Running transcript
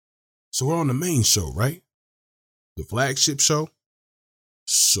So we're on the main show, right? The flagship show?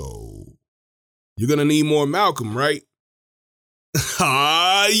 So you're going to need more Malcolm, right?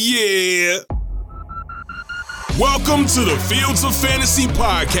 Ah, yeah. Welcome to the Fields of Fantasy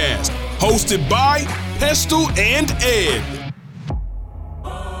podcast, hosted by Pestle and Ed.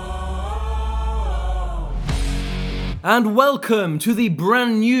 And welcome to the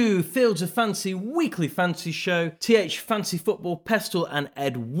brand new Fields of Fantasy weekly fantasy show. TH Fantasy Football, Pestle and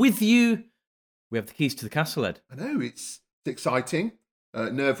Ed with you. We have the keys to the castle, Ed. I know, it's exciting,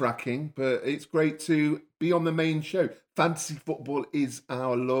 nerve-wracking, but it's great to be on the main show. Fantasy football is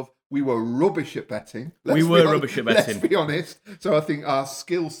our love. We were rubbish at betting. Let's be honest. So I think our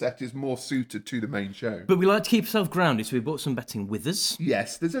skill set is more suited to the main show. But we like to keep ourselves grounded, so we brought some betting with us.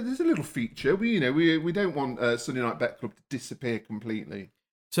 Yes, there's a little feature. We don't want Sunday Night Bet Club to disappear completely.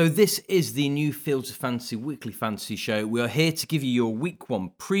 So this is the new Fields of Fantasy weekly fantasy show. We are here to give you your week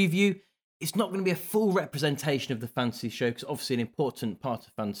one preview. It's not going to be a full representation of the fantasy show, because obviously an important part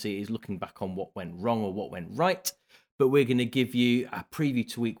of fantasy is looking back on what went wrong or what went right. But we're going to give you a preview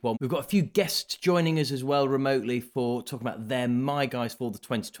to week one. We've got a few guests joining us as well remotely for talking about their My Guys for the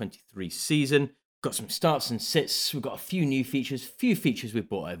 2023 season. We've got some starts and sits. We've got a few new features, we've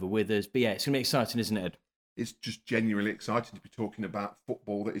brought over with us. But yeah, it's going to be exciting, isn't it, Ed? It's just genuinely exciting to be talking about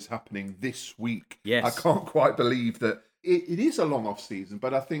football that is happening this week. Yes. I can't quite believe that it is a long off-season,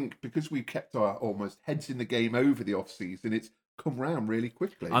 but I think because we've kept our almost heads in the game over the off-season, it's come round really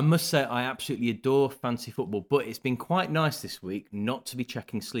quickly. I must say I absolutely adore fantasy football, but it's been quite nice this week not to be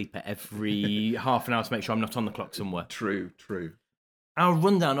checking sleeper every half an hour to make sure I'm not on the clock somewhere. True. Our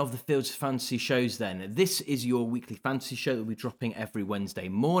rundown of the Fields of Fantasy shows then. This is your weekly fantasy show that will be dropping every Wednesday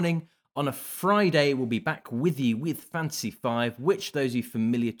morning. On a Friday, we'll be back with you with Fantasy 5, which those of you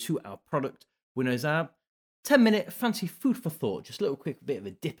familiar to our product will know is our 10-minute fantasy food for thought. Just a little quick bit of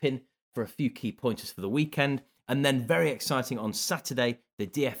a dip in for a few key pointers for the weekend. And then very exciting on Saturday, the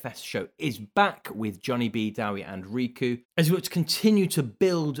DFS show is back with Johnny B, Dowie and Riku as we look to continue to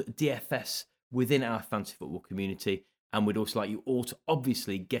build DFS within our fantasy football community. And we'd also like you all to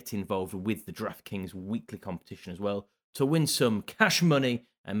obviously get involved with the DraftKings weekly competition as well to win some cash money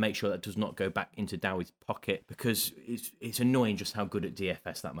and make sure that does not go back into Dowie's pocket, because it's annoying just how good at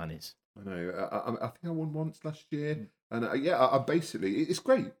DFS that man is. I know. I think I won once last year, and I basically it's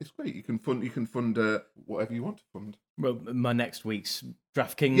great. It's great. You can fund whatever you want to fund. Well, my next week's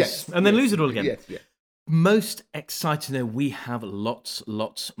DraftKings, and then lose it all again. Yes. Most exciting though, we have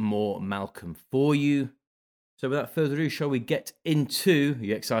lots more Malcolm for you. So without further ado, shall we get into, are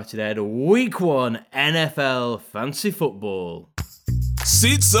you excited, Ed? Week 1 NFL Fantasy Football.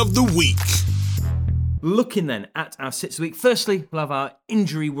 Sits of the week. Looking then at our sits of the week. Firstly, we'll have our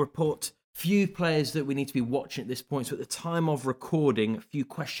injury report. Few players that we need to be watching at this point. So at the time of recording, a few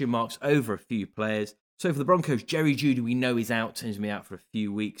question marks over a few players. So for the Broncos, Jerry Jeudy we know is out and he's going to be out for a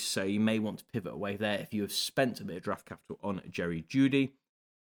few weeks. So you may want to pivot away there if you have spent a bit of draft capital on Jerry Jeudy.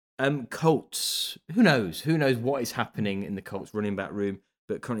 Colts, who knows what is happening in the Colts running back room,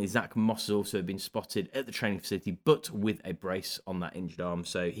 but currently Zach Moss has also been spotted at the training facility, but with a brace on that injured arm,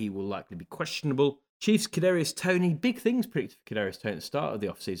 so he will likely be questionable. Chiefs, Kadarius Toney, big things predicted for Kadarius Toney at the start of the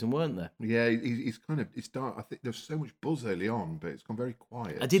offseason, weren't there? Yeah, it's dark. I think there was so much buzz early on, but it's gone very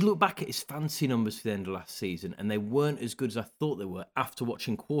quiet. I did look back at his fantasy numbers for the end of last season, and they weren't as good as I thought they were after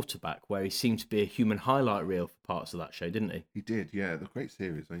watching Quarterback, where he seemed to be a human highlight reel for parts of that show, didn't he? He did, yeah. The great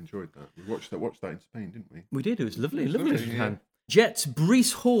series. I enjoyed that. We watched that in Spain, didn't we? We did. It was lovely. Yeah. Jets,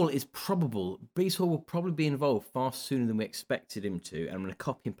 Breece Hall is probable. Breece Hall will probably be involved far sooner than we expected him to. And I'm going to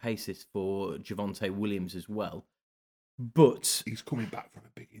copy and paste this for Javonte Williams as well. But he's coming back from a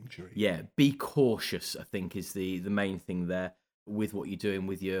big injury. Yeah, be cautious, I think, is the main thing there with what you're doing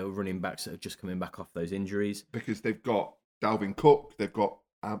with your running backs that are just coming back off those injuries. Because they've got Dalvin Cook, they've got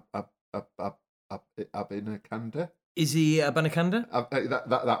Abanikanda. Is he Abanikanda?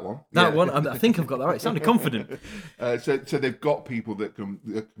 That one. That one. I think I've got that right. It sounded confident. So they've got people that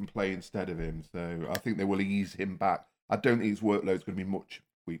can play instead of him. So I think they will ease him back. I don't think his workload's going to be much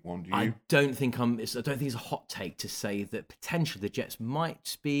week one. Do you? I don't think it's a hot take to say that potentially the Jets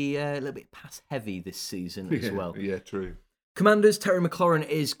might be a little bit pass heavy this season as well. Yeah, true. Commanders, Terry McLaurin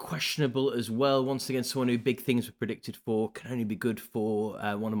is questionable as well. Once again, someone who big things were predicted for can only be good for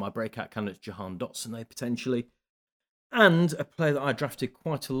one of my breakout candidates, Jahan Dotson, potentially. And a player that I drafted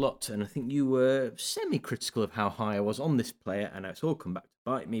quite a lot, and I think you were semi-critical of how high I was on this player, and it's all come back to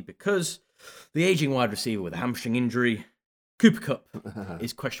bite me because the ageing wide receiver with a hamstring injury, Cooper Kupp,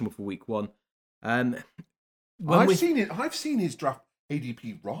 is questionable for week one. I've seen his draft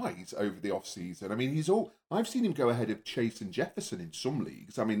ADP rise over the off-season. I mean, I've seen him go ahead of Chase and Jefferson in some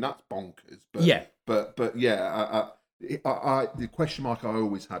leagues. I mean, that's bonkers. But, Yeah. But yeah, the question mark I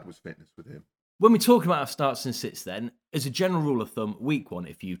always had was fitness with him. When we talk about our starts and sits then, as a general rule of thumb, week 1,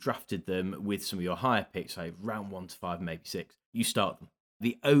 if you've drafted them with some of your higher picks, so round 1 to 5, maybe 6, you start them.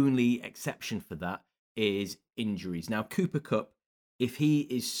 The only exception for that is injuries. Now, Cooper Kupp, if he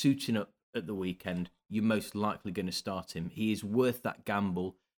is suiting up at the weekend, you're most likely going to start him. He is worth that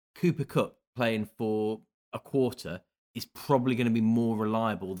gamble. Cooper Kupp playing for a quarter is probably going to be more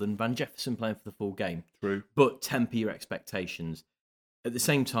reliable than Van Jefferson playing for the full game. True. But temper your expectations. At the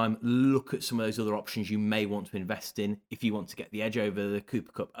same time, look at some of those other options you may want to invest in if you want to get the edge over the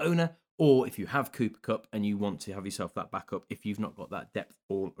Cooper Kupp owner, or if you have Cooper Kupp and you want to have yourself that backup if you've not got that depth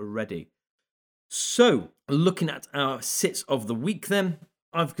already. So, looking at our sits of the week then,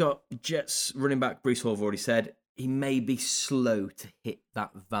 I've got Jets running back Breece Hall. I've already said he may be slow to hit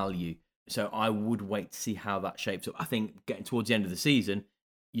that value. So I would wait to see how that shapes up. I think getting towards the end of the season,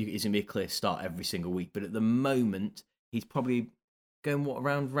 it's going to be a clear start every single week. But at the moment, he's probably going,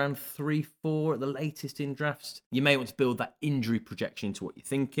 around round 3, 4 at the latest in drafts. You may want to build that injury projection into what you're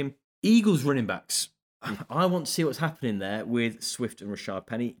thinking. Eagles running backs. I want to see what's happening there with Swift and Rashad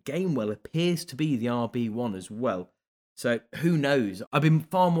Penny. Gainwell appears to be the RB1 as well. So who knows? I've been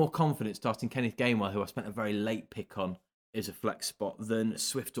far more confident starting Kenneth Gainwell, who I spent a very late pick on as a flex spot, than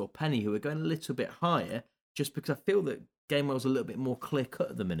Swift or Penny, who are going a little bit higher, just because I feel that Gainwell's a little bit more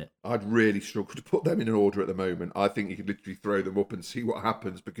clear-cut at the minute. I'd really struggle to put them in an order at the moment. I think you could literally throw them up and see what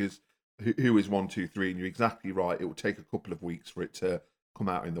happens, because who is 1, 2, 3? And you're exactly right. It will take a couple of weeks for it to come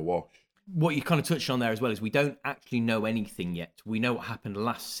out in the wash. What you kind of touched on there as well is we don't actually know anything yet. We know what happened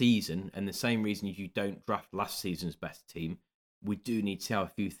last season, and the same reason if you don't draft last season's best team, we do need to see how a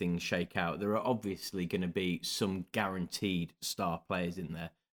few things shake out. There are obviously going to be some guaranteed star players in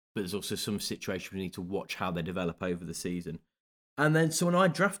there, but there's also some situations we need to watch how they develop over the season. And then someone I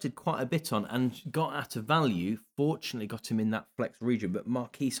drafted quite a bit on and got at a value, fortunately got him in that flex region, but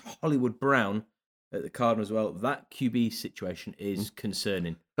Marquise Hollywood Brown at the Cardinals as well, that QB situation is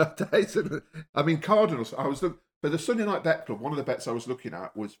concerning. I mean, Cardinals, I was looking for the Sunday Night Bet Club. One of the bets I was looking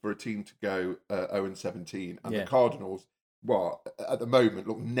at was for a team to go 0-17, and the Cardinals, at the moment,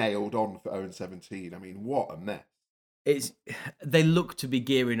 look nailed on for 0-17. I mean, what a mess. They look to be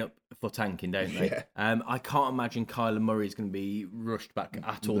gearing up for tanking, don't they? Yeah. I can't imagine Kyler Murray is going to be rushed back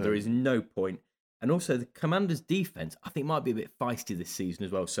at all. No. There is no point. And also, the Commanders' defense, I think, might be a bit feisty this season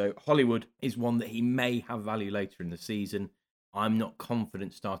as well. So Hollywood is one that he may have value later in the season. I'm not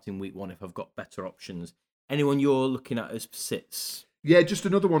confident starting week 1 if I've got better options. Anyone you're looking at as sits? Yeah, just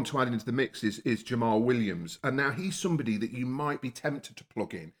another one to add into the mix is Jamal Williams. And now he's somebody that you might be tempted to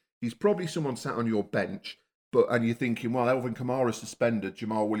plug in. He's probably someone sat on your bench, and you're thinking, well, Alvin Kamara suspended,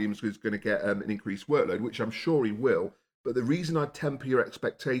 Jamal Williams is going to get an increased workload, which I'm sure he will. But the reason I'd temper your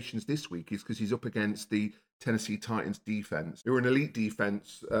expectations this week is because he's up against the Tennessee Titans defense, who are an elite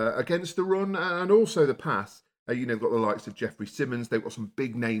defense against the run and also the pass. They've got the likes of Jeffrey Simmons. They've got some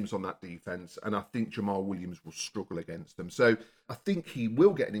big names on that defense, and I think Jamal Williams will struggle against them. So I think he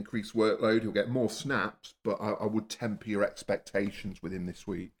will get an increased workload. He'll get more snaps, but I would temper your expectations with him this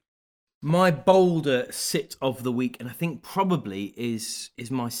week. My bolder sit of the week, and I think probably is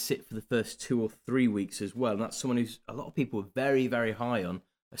my sit for the first 2 or 3 weeks as well. And that's someone who's a lot of people are very, very high on,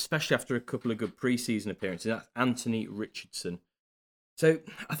 especially after a couple of good preseason appearances. That's Anthony Richardson. So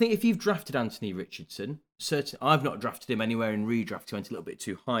I think if you've drafted Anthony Richardson, I've not drafted him anywhere in redraft. He went a little bit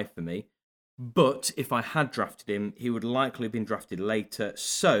too high for me. But if I had drafted him, he would likely have been drafted later.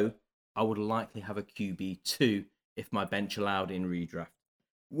 So I would likely have a QB2 if my bench allowed in redraft.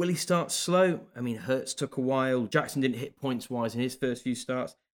 Will he start slow? I mean, Hurts took a while. Jackson didn't hit points-wise in his first few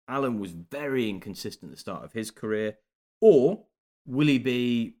starts. Allen was very inconsistent at the start of his career. Or will he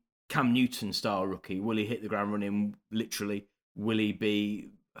be Cam Newton-style rookie? Will he hit the ground running, literally? Will he be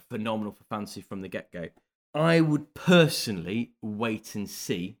phenomenal for fantasy from the get-go? I would personally wait and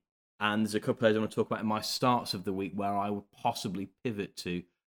see. And there's a couple of those I want to talk about in my starts of the week where I would possibly pivot to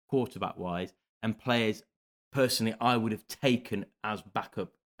quarterback-wise, and players, personally, I would have taken as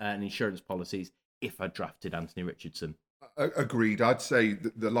backup and insurance policies if I drafted Anthony Richardson. Agreed. I'd say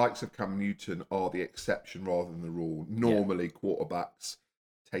the likes of Cam Newton are the exception rather than the rule. Normally, quarterbacks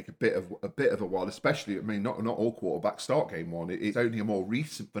take a bit of a while, especially, I mean, not all quarterbacks start game 1. It's only a more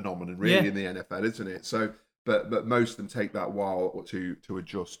recent phenomenon, really, in the NFL, isn't it? So, but most of them take that while to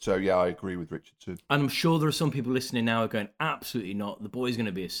adjust. So, yeah, I agree with Richardson. And I'm sure there are some people listening now who are going, absolutely not. The boy's going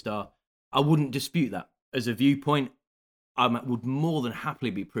to be a star. I wouldn't dispute that. As a viewpoint, I would more than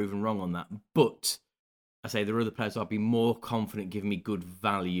happily be proven wrong on that. But I say there are other players I'd be more confident giving me good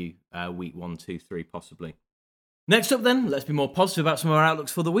value week 1, 2, 3 possibly. Next up then, let's be more positive about some of our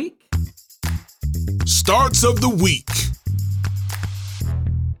outlooks for the week. Starts of the week.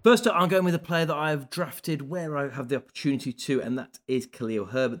 First up, I'm going with a player that I've drafted where I have the opportunity to, and that is Khalil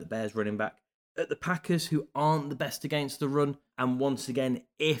Herbert, the Bears running back. At the Packers, who aren't the best against the run, and once again,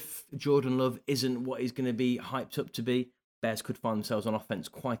 if Jordan Love isn't what he's going to be hyped up to be, Bears could find themselves on offense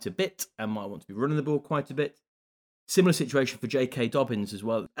quite a bit and might want to be running the ball quite a bit. Similar situation for J.K. Dobbins as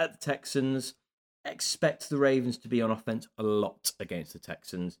well. At the Texans, expect the Ravens to be on offense a lot against the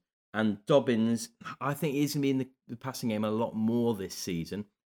Texans. And Dobbins, I think he's going to be in the passing game a lot more this season.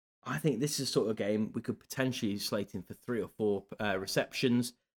 I think this is a sort of game we could potentially slate him for 3 or 4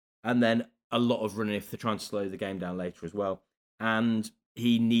 receptions and then a lot of running if they're trying to slow the game down later as well. And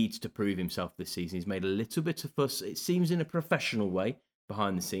he needs to prove himself this season. He's made a little bit of fuss, it seems, in a professional way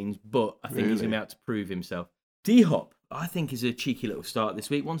behind the scenes, but I think he's going to be able to prove himself. D-Hop, I think, is a cheeky little start this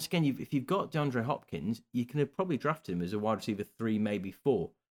week. Once again, if you've got DeAndre Hopkins, you can probably draft him as a wide receiver 3, maybe 4.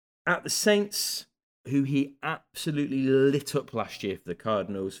 At the Saints, who he absolutely lit up last year for the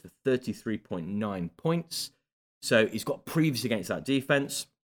Cardinals for 33.9 points. So he's got previous against that defense.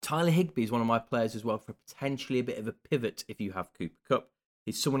 Tyler Higbee is one of my players as well for potentially a bit of a pivot if you have Cooper Kupp.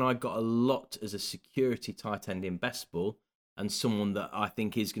 He's someone I got a lot as a security tight end in best ball and someone that I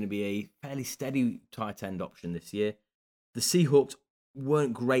think is going to be a fairly steady tight end option this year. The Seahawks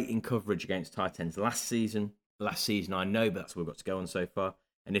weren't great in coverage against tight ends last season. Last season, I know, but that's what we've got to go on so far.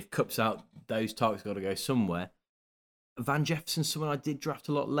 And if Kupp's out, those targets got to go somewhere. Van Jefferson's someone I did draft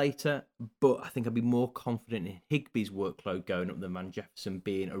a lot later, but I think I'd be more confident in Higbee's workload going up than Van Jefferson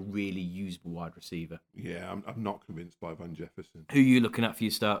being a really usable wide receiver. Yeah, I'm not convinced by Van Jefferson. Who are you looking at for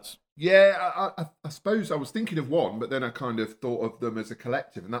your starts? Yeah, I suppose I was thinking of one, but then I kind of thought of them as a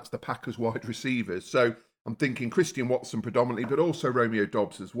collective, and that's the Packers wide receivers. So I'm thinking Christian Watson predominantly, but also Romeo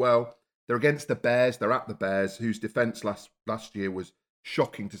Doubs as well. They're against the Bears. They're at the Bears, whose defense last year was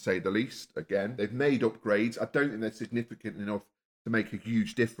shocking to say the least. Again, they've made upgrades. I don't think they're significant enough to make a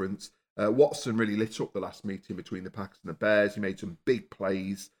huge difference. Watson really lit up the last meeting between the Packers and the Bears. He made some big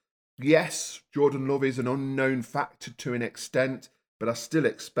plays. Yes, Jordan Love is an unknown factor to an extent, but I still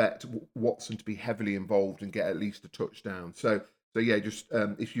expect Watson to be heavily involved and get at least a touchdown. So yeah, just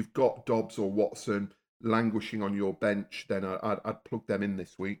if you've got Dobbs or Watson languishing on your bench, then I'd plug them in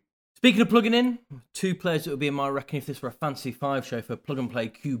this week. Speaking of plugging in, 2 players that would be in my reckoning if this were a Fantasy 5 show for plug and play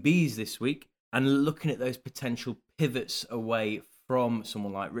QBs this week, and looking at those potential pivots away from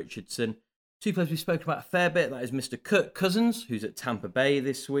someone like Richardson. 2 players we've spoken about a fair bit. That is Mr. Kirk Cousins, who's at Tampa Bay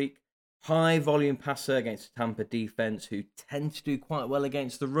this week. High volume passer against the Tampa defense, who tend to do quite well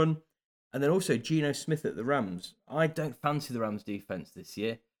against the run. And then also Geno Smith at the Rams. I don't fancy the Rams defense this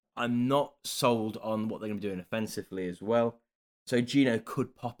year. I'm not sold on what they're going to be doing offensively as well. So Geno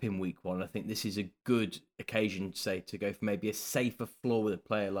could pop in week 1. I think this is a good occasion, to go for maybe a safer floor with a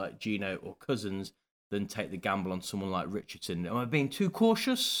player like Geno or Cousins than take the gamble on someone like Richardson. Am I being too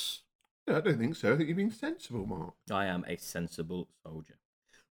cautious? No, I don't think so. I think you've been sensible, Mark. I am a sensible soldier.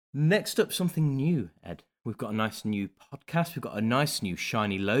 Next up, something new, Ed. We've got a nice new podcast. We've got a nice new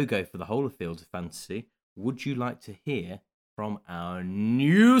shiny logo for the whole of Fields of Fantasy. Would you like to hear from our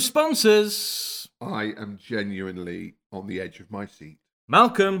new sponsors? I am genuinely on the edge of my seat.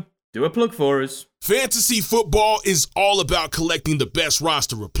 Malcolm, do a plug for us. Fantasy football is all about collecting the best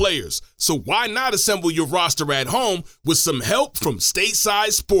roster of players, so why not assemble your roster at home with some help from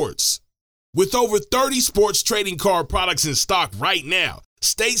Stateside Sports? With over 30 sports trading card products in stock right now,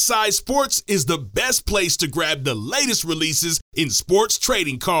 Stateside Sports is the best place to grab the latest releases in sports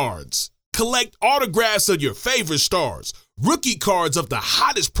trading cards. Collect autographs of your favorite stars, rookie cards of the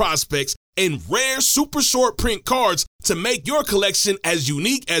hottest prospects, and rare super short print cards to make your collection as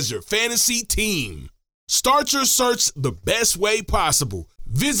unique as your fantasy team. Start your search the best way possible.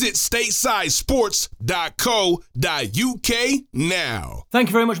 Visit statesidesports.co.uk now. Thank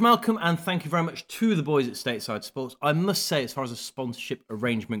you very much, Malcolm, and thank you very much to the boys at Stateside Sports. I must say, as far as a sponsorship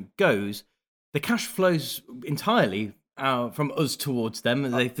arrangement goes, the cash flows entirely from us towards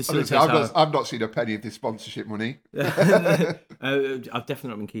them. They facilitate. I've not seen a penny of this sponsorship money. I've definitely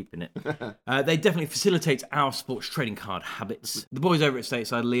not been keeping it. They definitely facilitate our sports trading card habits. The boys over at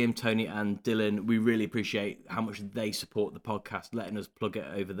Stateside, Liam, Tony and Dylan, we really appreciate how much they support the podcast, letting us plug it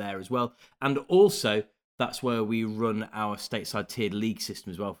over there as well. And also, that's where we run our Stateside tiered league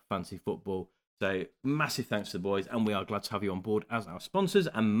system as well for fantasy football. So massive thanks to the boys, and we are glad to have you on board as our sponsors.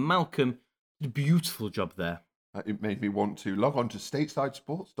 And Malcolm did a beautiful job there. It made me want to log on to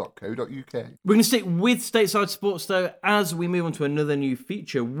statesidesports.co.uk. We're going to stick with Stateside Sports, though, as we move on to another new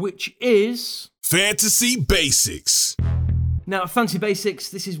feature, which is... Fantasy Basics. Now, Fantasy Basics,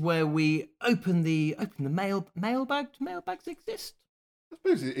 this is where we open the mailbag. Do mailbags exist? I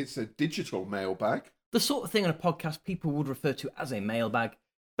suppose it's a digital mailbag. The sort of thing on a podcast people would refer to as a mailbag.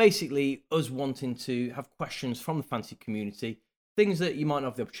 Basically, us wanting to have questions from the fantasy community, things that you might not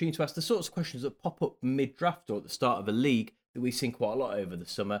have the opportunity to ask, the sorts of questions that pop up mid-draft or at the start of a league that we've seen quite a lot over the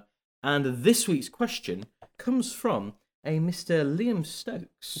summer. And this week's question comes from a Mr. Liam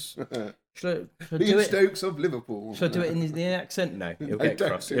Stokes. Should I Liam Stokes of Liverpool. Should I do it in the accent? No, he'll get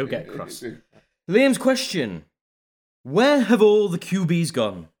cross. He'll get cross. Liam's question: where have all the QBs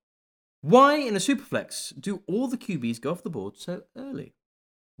gone? Why, in a Superflex, do all the QBs go off the board so early?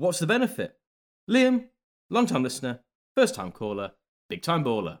 What's the benefit? Liam, long-time listener, first-time caller, big-time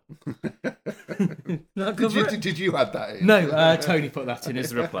baller. Did you add that in? No, Tony put that in as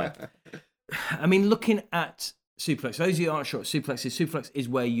the reply. I mean, looking at Superflex, for those of you who aren't sure what Superflex is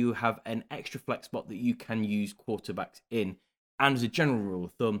where you have an extra flex spot that you can use quarterbacks in. And as a general rule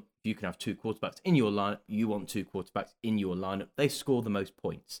of thumb, if you can have two quarterbacks in your lineup, you want two quarterbacks in your lineup. They score the most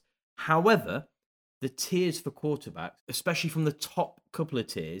points. However, the tiers for quarterbacks, especially from the top couple of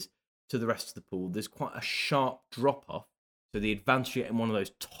tiers to the rest of the pool, there's quite a sharp drop-off. So the advantage you get in one of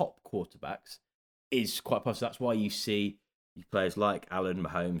those top quarterbacks is quite possible. That's why you see players like Allen,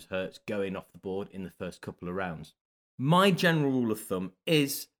 Mahomes, Hurts going off the board in the first couple of rounds. My general rule of thumb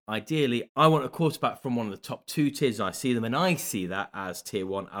is, ideally, I want a quarterback from one of the top two tiers. I see them, and I see that as tier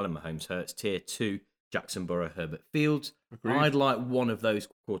 1, Allen, Mahomes, Hurts, tier 2, Jackson, Burrow, Herbert, Fields. Agreed. I'd like one of those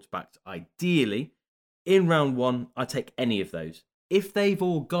quarterbacks, ideally. In round 1, I take any of those. If they've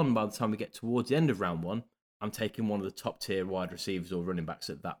all gone by the time we get towards the end of round 1, I'm taking one of the top tier wide receivers or running backs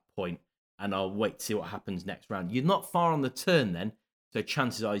at that point, and I'll wait to see what happens next round. You're not far on the turn then, so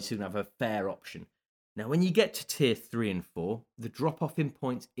chances are you're still going to have a fair option. Now, when you get to tier 3 and 4, the drop-off in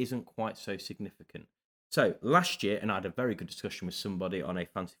points isn't quite so significant. So, last year, and I had a very good discussion with somebody on a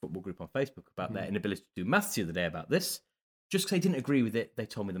fantasy football group on Facebook about their inability to do maths the other day about this. Just because they didn't agree with it, they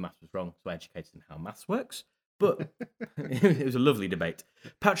told me the maths was wrong, so I educated them how maths works. But it was a lovely debate.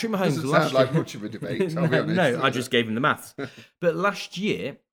 Patrick Mahomes doesn't sound like much of a debate, I'll be honest. No, I just gave him the maths. But last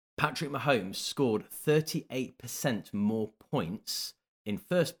year, Patrick Mahomes scored 38% more points in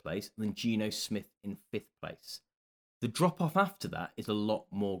first place than Geno Smith in 5th place. The drop-off after that is a lot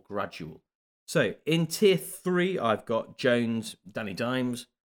more gradual. So, in tier 3, I've got Jones, Danny Dimes,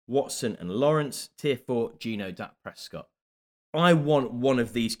 Watson and Lawrence. Tier 4, Geno, Dak Prescott. I want one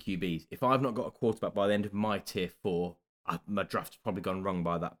of these QBs. If I've not got a quarterback by the end of my tier 4, my draft's probably gone wrong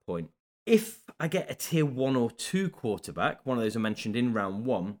by that point. If I get a tier 1 or 2 quarterback, one of those I mentioned in round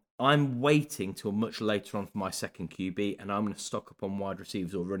 1, I'm waiting till much later on for my second QB, and I'm going to stock up on wide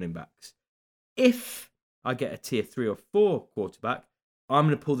receivers or running backs. If I get a tier 3 or 4 quarterback, I'm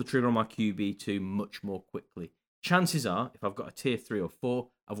going to pull the trigger on my QB2 much more quickly. Chances are, if I've got a tier 3 or 4,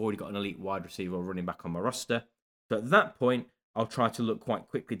 I've already got an elite wide receiver or running back on my roster. So at that point, I'll try to look quite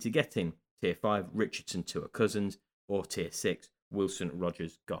quickly to get in tier 5, Richardson, Tua, Cousins, or tier 6, Wilson,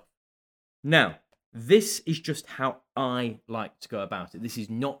 Rodgers, Goff. Now, this is just how I like to go about it. This is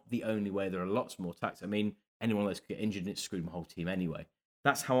not the only way. There are lots more tactics. I mean, anyone else could get injured and it screwed my whole team anyway.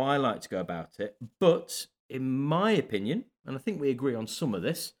 That's how I like to go about it. But in my opinion, and I think we agree on some of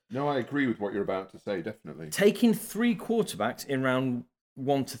this. No, I agree with what you're about to say, definitely. Taking 3 quarterbacks in round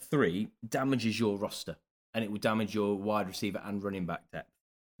 1 to 3 damages your roster, and it will damage your wide receiver and running back depth.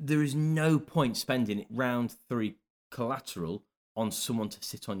 There is no point spending round 3 collateral on someone to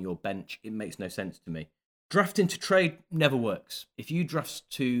sit on your bench. It makes no sense to me. Drafting to trade never works. If you draft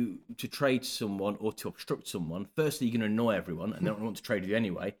to trade someone or to obstruct someone, firstly, you're going to annoy everyone and they don't want to trade with you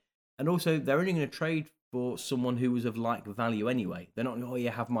anyway. And also, they're only going to trade for someone who was of like value anyway. They're not, oh, you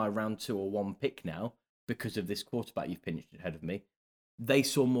have my round 2 or 1 pick now because of this quarterback you've pinched ahead of me. They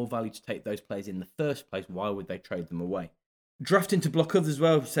saw more value to take those players in the first place. Why would they trade them away? Drafting to block others as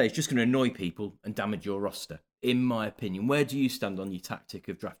well, say, it's just going to annoy people and damage your roster, in my opinion. Where do you stand on your tactic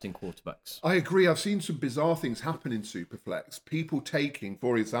of drafting quarterbacks? I agree. I've seen some bizarre things happen in Superflex. People taking,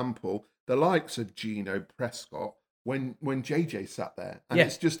 for example, the likes of Geno, Prescott, when JJ sat there. And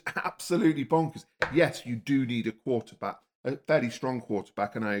It's just absolutely bonkers. Yes, you do need a quarterback, a fairly strong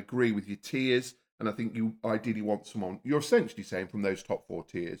quarterback, and I agree with your tiers. And I think you ideally want someone, you're essentially saying from those top 4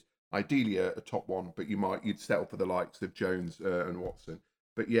 tiers, ideally a top 1, but you'd settle for the likes of Jones and Watson.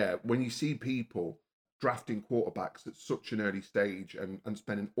 But yeah, when you see people drafting quarterbacks at such an early stage and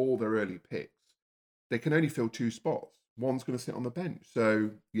spending all their early picks, they can only fill 2 spots. One's going to sit on the bench.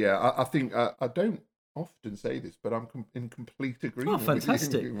 So yeah, I think I don't often say this, but I'm in complete agreement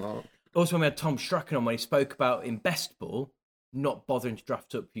fantastic. with you, Mark. Also, when we had Tom Strachan on, when he spoke about in best ball, not bothering to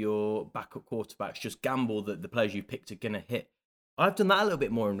draft up your backup quarterbacks, just gamble that the players you picked are going to hit. I've done that a little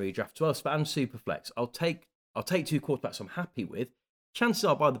bit more in redraft as well. So and Superflex, I'll take 2 quarterbacks I'm happy with. Chances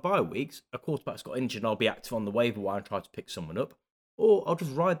are by the bye weeks, a quarterback's got injured and I'll be active on the waiver wire and try to pick someone up. Or I'll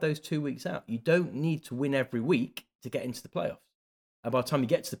just ride those 2 weeks out. You don't need to win every week to get into the playoffs. And by the time you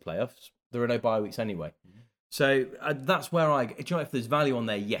get to the playoffs, there are no bye weeks anyway. So that's where if there's value on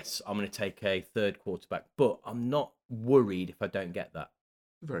there, yes, I'm going to take a third quarterback, but I'm not worried if I don't get that.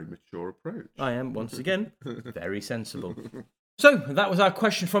 Very mature approach. I am, once again, very sensible. So that was our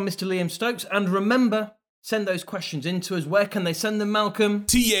question from Mr. Liam Stokes. And remember, send those questions in to us. Where can they send them, Malcolm?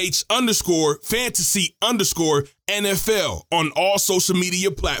 th_fantasy_NFL on all social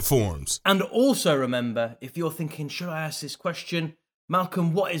media platforms. And also remember, if you're thinking, should I ask this question?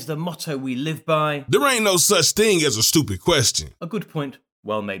 Malcolm, what is the motto we live by? There ain't no such thing as a stupid question. A good point.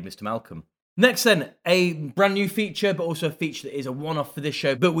 Well made, Mr. Malcolm. Next then, a brand new feature, but also a feature that is a one-off for this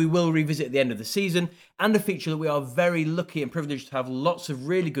show, but we will revisit at the end of the season, and a feature that we are very lucky and privileged to have lots of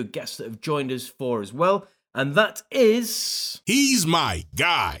really good guests that have joined us for as well, and that is... He's my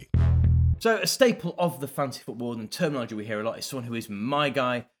guy. So a staple of the fantasy football and terminology we hear a lot is someone who is my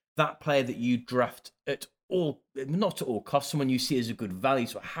guy, that player that you draft at all, not at all costs, someone you see as a good value,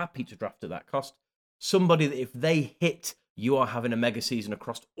 so happy to draft at that cost. Somebody that if they hit, you are having a mega season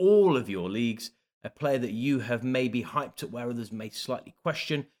across all of your leagues. A player that you have maybe hyped up where others may slightly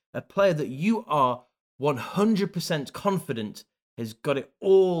question. A player that you are 100% confident has got it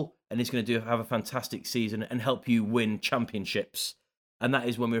all and is going to have a fantastic season and help you win championships. And that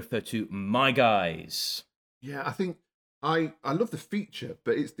is when we refer to my guys. Yeah, I think I love the feature,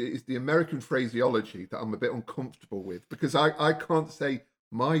 but it's the American phraseology that I'm a bit uncomfortable with, because I can't say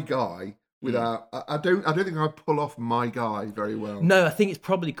my guy without I don't think I pull off my guy very well. No, I think it's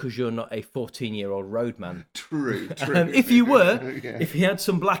probably because you're not a 14-year-old roadman. True. If you were, yeah. If he had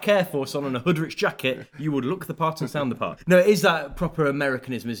some black Air Force on and a Hoodrich jacket, you would look the part and sound the part. No, it is that proper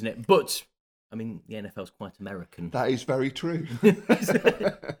Americanism, isn't it? But I mean, the NFL's quite American. That is very true.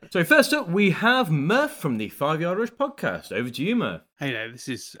 So first up, we have Murph from the 5 Yard Rush podcast. Over to you, Murph. Hey there, this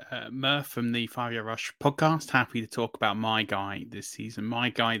is Murph from the 5 Yard Rush podcast. Happy to talk about my guy this season. My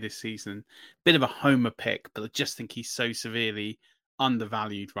guy this season, bit of a homer pick, but I just think he's so severely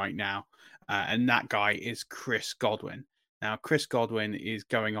undervalued right now. And that guy is Chris Godwin. Now, Chris Godwin is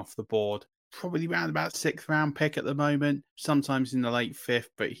going off the board probably around about 6th round pick at the moment, sometimes in the late 5th,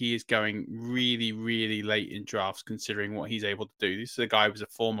 but he is going really, really late in drafts considering what he's able to do. This is a guy who was a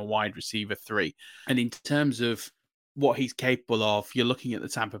former wide receiver 3. And in terms of what he's capable of, you're looking at the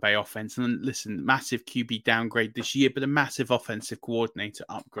Tampa Bay offense. And listen, massive QB downgrade this year, but a massive offensive coordinator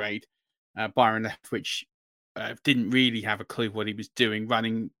upgrade. Byron Leftwich didn't really have a clue what he was doing,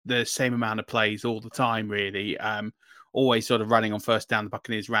 running the same amount of plays all the time, really. Always sort of running on first down. The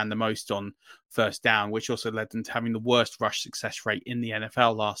Buccaneers ran the most on first down, which also led them to having the worst rush success rate in the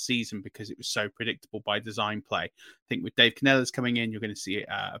NFL last season because it was so predictable by design play. I think with Dave Canellas coming in, you're going to see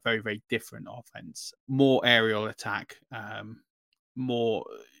a very, very different offense. More aerial attack, more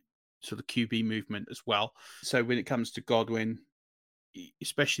sort of QB movement as well. So when it comes to Godwin,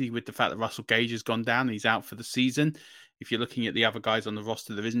 especially with the fact that Russell Gage has gone down, he's out for the season. If you're looking at the other guys on the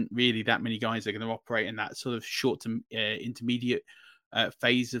roster, there isn't really that many guys that are going to operate in that sort of short to intermediate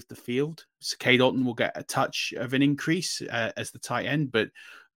phase of the field. So Cade Otton will get a touch of an increase as the tight end, but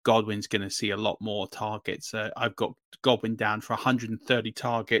Godwin's going to see a lot more targets. I've got Godwin down for 130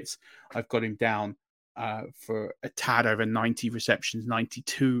 targets. I've got him down for a tad over 90 receptions,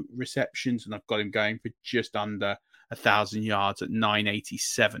 92 receptions, and I've got him going for just under 1,000 yards at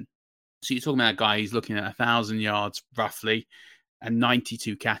 987. So you're talking about a guy who's looking at 1,000 yards roughly and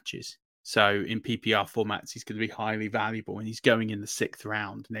 92 catches. So in PPR formats, he's going to be highly valuable, and he's going in the 6th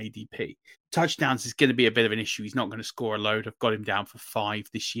round in ADP. Touchdowns is going to be a bit of an issue. He's not going to score a load. I've got him down for 5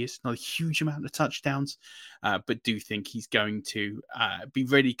 this year. It's not a huge amount of touchdowns, but do think he's going to be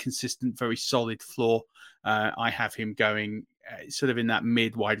really consistent, very solid floor. I have him going sort of in that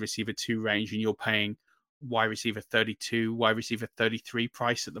mid wide receiver 2 range, and you're paying wide receiver 32, wide receiver 33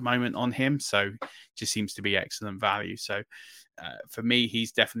 price at the moment on him. So just seems to be excellent value. So for me,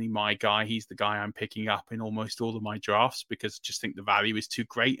 he's definitely my guy. He's the guy I'm picking up in almost all of my drafts because I just think the value is too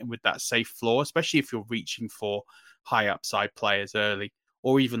great. And with that safe floor, especially if you're reaching for high upside players early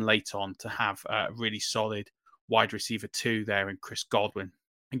or even late on, to have a really solid wide receiver 2 there in Chris Godwin,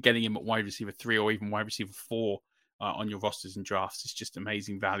 and getting him at wide receiver 3 or even wide receiver 4 on your rosters and drafts. It's just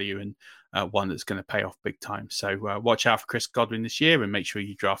amazing value and one that's going to pay off big time. So watch out for Chris Godwin this year and make sure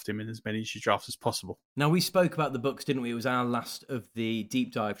you draft him in as many of your drafts as possible. Now, we spoke about the Bucks, didn't we? It was our last of the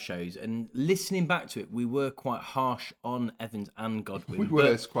deep dive shows, and listening back to it, we were quite harsh on Evans and Godwin. We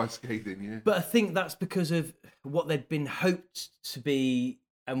were quite scathing, yeah. But I think that's because of what they'd been hoped to be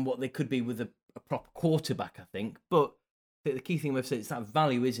and what they could be with a proper quarterback, I think. But I think the key thing we've said is that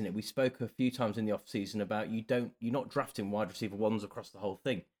value, isn't it? We spoke a few times in the off-season about you're not drafting wide receiver ones across the whole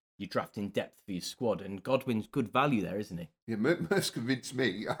thing. You're drafting depth for your squad, and Godwin's good value there, isn't he? Yeah, Murph's convinced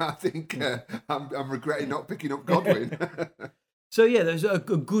me. I think I'm regretting not picking up Godwin. So, yeah, there's a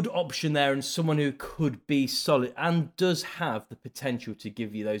good option there and someone who could be solid and does have the potential to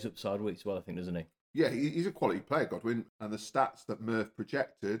give you those upside weeks as well, I think, doesn't he? Yeah, he's a quality player, Godwin, and the stats that Murph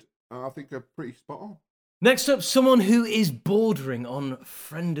projected, I think, are pretty spot on. Next up, someone who is bordering on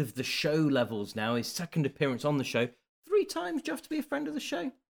friend of the show levels now. His second appearance on the show. 3 times, do you have to be a friend of the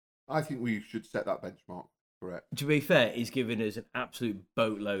show? I think we should set that benchmark, correct. To be fair, he's given us an absolute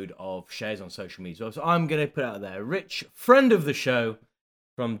boatload of shares on social media. So I'm going to put out there, Rich, friend of the show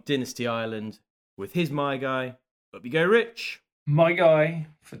from Dynasty Island, with his My Guy. Up you go, Rich. My Guy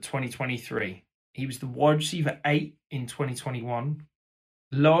for 2023. He was the wide receiver 8 in 2021.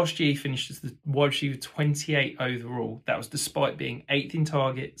 Last year, he finished as the wide receiver 28 overall. That was despite being 8th in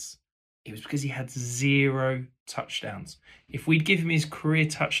targets. It was because he had 0 touchdowns. If we'd give him his career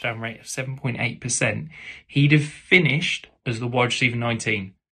touchdown rate of 7.8%, he'd have finished as the wide receiver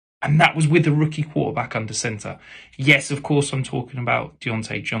 19. And that was with a rookie quarterback under center. Yes, of course, I'm talking about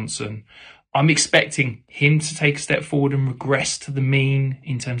Deontay Johnson. I'm expecting him to take a step forward and regress to the mean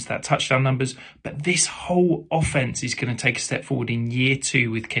in terms of that touchdown numbers. But this whole offense is going to take a step forward in year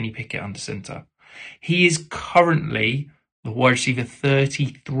 2 with Kenny Pickett under center. He is currently the wide receiver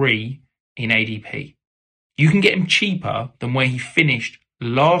 33 in ADP. You can get him cheaper than where he finished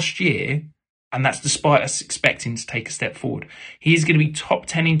last year, and that's despite us expecting to take a step forward. He is going to be top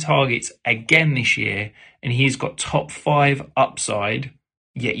 10 in targets again this year, and he has got top 5 upside.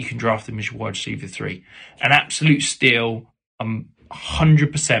 Yet you can draft him as your wide receiver 3. An absolute steal.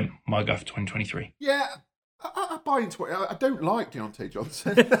 100% My Guy for 2023. Yeah, I buy into it. I don't like Deontay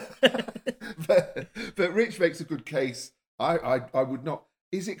Johnson. but Rich makes a good case. I would not.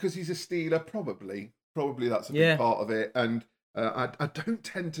 Is it because he's a Steeler? Probably. Probably that's a big part of it. And I don't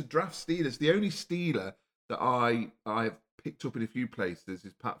tend to draft Steelers. The only Steeler that I've picked up in a few places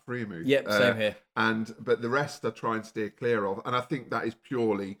is Pat Freiermuth. Yep, same here. But the rest I try and steer clear of, and I think that is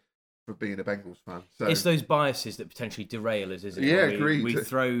purely for being a Bengals fan. So it's those biases that potentially derail us, isn't it? Yeah, agreed. We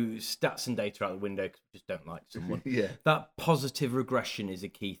throw stats and data out the window because we just don't like someone. Yeah, that positive regression is a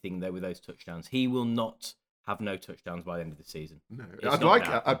key thing there with those touchdowns. He will not have no touchdowns by the end of the season. No,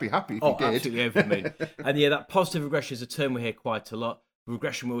 I'd be happy if he did. Absolutely over the moon. And yeah, that positive regression is a term we hear quite a lot.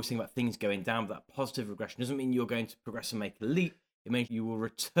 Regression, we're always thinking about things going down, but that positive regression doesn't mean you're going to progress and make a leap. It means you will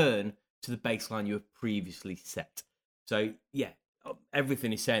return to the baseline you have previously set. So, yeah,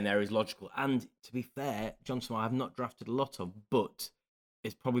 everything he's saying there is logical. And to be fair, Johnson, I have not drafted a lot of, but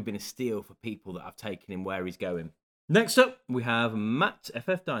it's probably been a steal for people that have taken him where he's going. Next up, we have Matt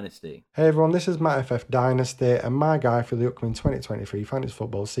FF Dynasty. Hey everyone, this is Matt FF Dynasty, and my guy for the upcoming 2023 fantasy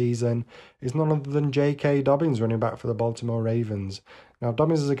football season is none other than J.K. Dobbins, running back for the Baltimore Ravens. Now,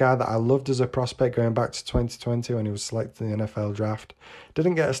 Dobbins is a guy that I loved as a prospect going back to 2020 when he was selected in the NFL draft.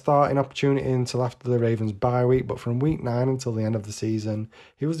 Didn't get a starting opportunity until after the Ravens bye week, but from week 9 until the end of the season,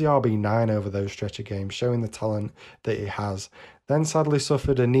 he was the RB9 over those stretch of games, showing the talent that he has. Then sadly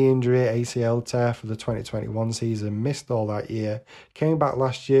suffered a knee injury, ACL tear for the 2021 season, missed all that year, came back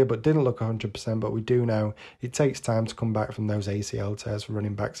last year but didn't look 100%, but we do know it takes time to come back from those ACL tears for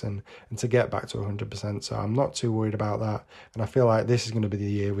running backs and to get back to 100%, so I'm not too worried about that, and I feel like this is going to be the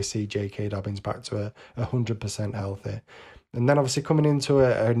year we see J.K. Dobbins back to 100% healthy. And then obviously coming into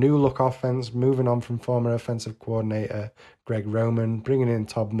a new look offense, moving on from former offensive coordinator Greg Roman, bringing in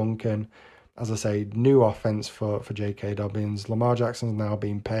Todd Monken. As I say, new offense for J.K. Dobbins. Lamar Jackson's now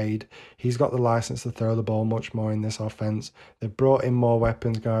being paid. He's got the license to throw the ball much more in this offense. They've brought in more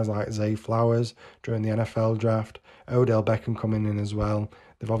weapons, guys like Zay Flowers during the NFL draft. Odell Beckham coming in as well.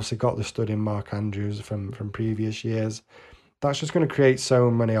 They've obviously got the stud in Mark Andrews from previous years. That's just going to create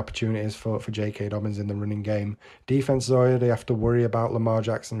so many opportunities for J.K. Dobbins in the running game. Defenses already have to worry about Lamar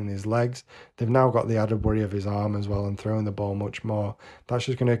Jackson and his legs. They've now got the added worry of his arm as well and throwing the ball much more. That's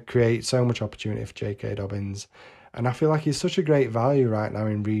just going to create so much opportunity for J.K. Dobbins. And I feel like he's such a great value right now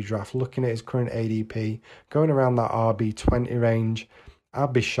in redraft. Looking at his current ADP, going around that RB20 range,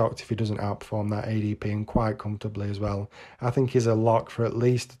 I'd be shocked if he doesn't outperform that ADP and quite comfortably as well. I think he's a lock for at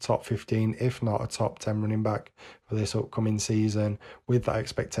least a top 15, if not a top 10 running back for this upcoming season, with that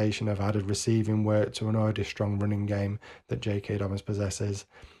expectation of added receiving work to an already strong running game that J.K. Dobbins possesses.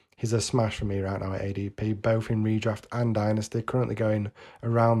 He's a smash for me right now at ADP, both in redraft and dynasty, currently going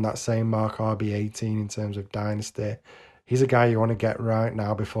around that same mark, RB18 in terms of dynasty. He's a guy you want to get right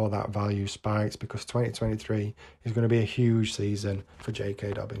now before that value spikes, because 2023 is going to be a huge season for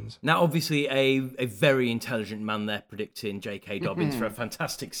J.K. Dobbins. Now, obviously, a very intelligent man there predicting J.K. Dobbins for a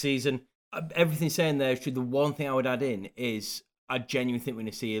fantastic season. Everything saying there is true. The one thing I would add in is I genuinely think we're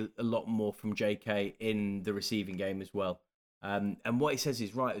going to see a lot more from J.K. in the receiving game as well. And what he says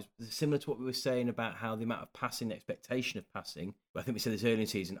is right. It's similar to what we were saying about how the amount of passing, the expectation of passing, I think we said this early in the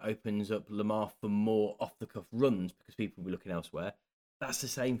season, opens up Lamar for more off-the-cuff runs because people will be looking elsewhere. That's the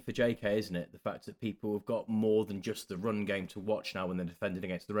same for JK, isn't it? The fact that people have got more than just the run game to watch now when they're defending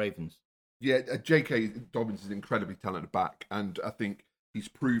against the Ravens. Yeah, J.K. Dobbins is an incredibly talented back, and I think he's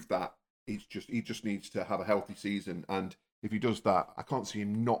proved that. He just needs to have a healthy season, and if he does that, I can't see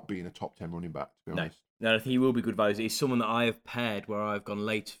him not being a top 10 running back, to be honest. No, I think he will be good value. He's someone that I have paired where I've gone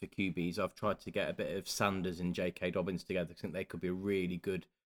later for QBs. I've tried to get a bit of Sanders and J.K. Dobbins together. I think they could be a really good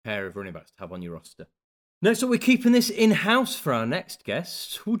pair of running backs to have on your roster. Next up, we're keeping this in-house for our next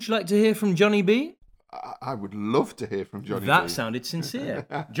guest. Would you like to hear from Johnny B? I would love to hear from Johnny B. That sounded sincere.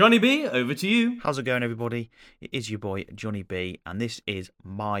 Johnny B, over to you. How's it going, everybody? It is your boy, Johnny B, and this is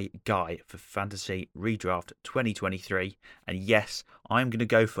my guy for Fantasy Redraft 2023. And yes, I'm going to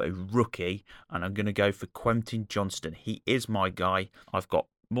go for a rookie, and I'm going to go for Quentin Johnston. He is my guy. I've got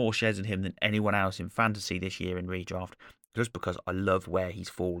more shares in him than anyone else in Fantasy this year in Redraft, just because I love where he's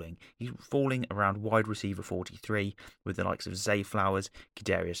falling. He's falling around wide receiver 43 with the likes of Zay Flowers,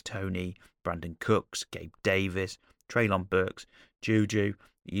 Kadarius Toney, Brandon Cooks, Gabe Davis, Treylon Burks, Juju.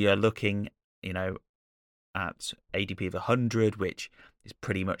 You're looking, at ADP of 100, which is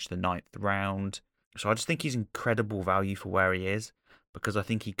pretty much the 9th round. So I just think he's incredible value for where he is, because I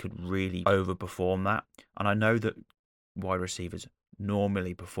think he could really overperform that. And I know that wide receivers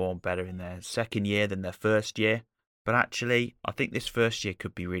normally perform better in their second year than their first year. But actually, I think this first year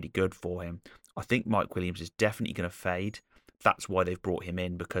could be really good for him. I think Mike Williams is definitely going to fade. That's why they've brought him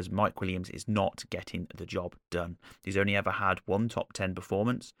in, because Mike Williams is not getting the job done. He's only ever had one top 10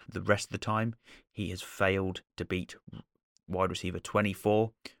 performance. The rest of the time, he has failed to beat wide receiver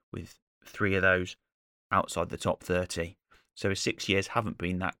 24, with 3 of those outside the top 30. So his 6 years haven't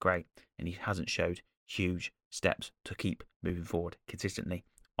been that great, and he hasn't showed huge steps to keep moving forward consistently.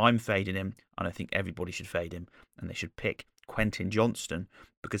 I'm fading him, and I think everybody should fade him, and they should pick Quentin Johnston,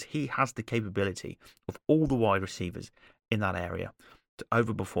 because he has the capability of all the wide receivers in that area to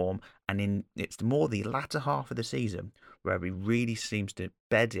overperform, and it's more the latter half of the season where he really seems to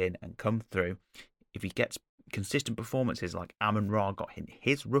bed in and come through. If he gets consistent performances like Amon-Ra got in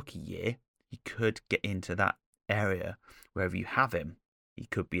his rookie year, he could get into that area where if you have him, he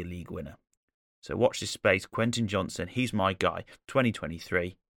could be a league winner. So watch this space. Quentin Johnston, he's my guy,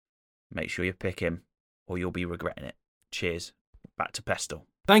 2023. Make sure you pick him, or you'll be regretting it. Cheers. Back to Pestle.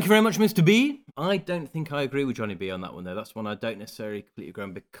 Thank you very much, Mr. B. I don't think I agree with Johnny B on that one, though. That's one I don't necessarily completely agree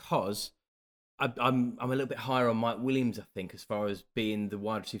on, because I'm a little bit higher on Mike Williams, I think, as far as being the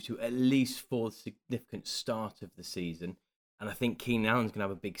wide receiver to at least for the significant start of the season. And I think Keenan Allen's going to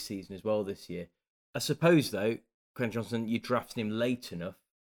have a big season as well this year. I suppose, though, Quentin Johnston, you're drafting him late enough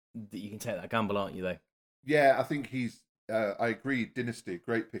that you can take that gamble, aren't you, though? Yeah, I think he's... I agree, Dynasty,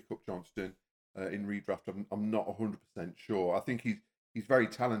 great pickup, Johnston, in redraft. I'm not 100% sure. I think he's very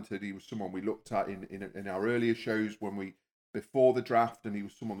talented. He was someone we looked at in our earlier shows before the draft, and he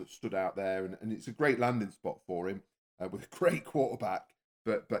was someone that stood out there, and it's a great landing spot for him with a great quarterback.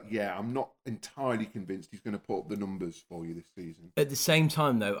 But yeah, I'm not entirely convinced he's going to put up the numbers for you this season. At the same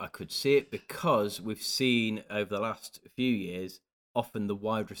time, though, I could see it, because we've seen over the last few years, often the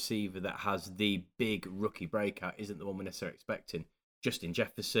wide receiver that has the big rookie breakout isn't the one we're necessarily expecting. Justin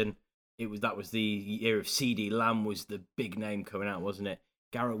Jefferson, that was the year of CeeDee Lamb was the big name coming out, wasn't it?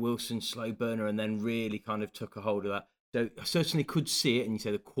 Garrett Wilson, slow burner, and then really kind of took a hold of that. So I certainly could see it, and you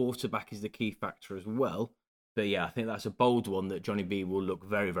say the quarterback is the key factor as well. But yeah, I think that's a bold one that Johnny B will look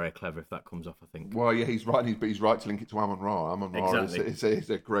very, very clever if that comes off, I think. Well, yeah, he's right, but he's right to link it to Amon-Ra. Amon-Ra exactly. is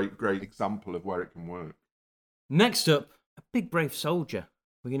a great example of where it can work. Next up, a big brave soldier.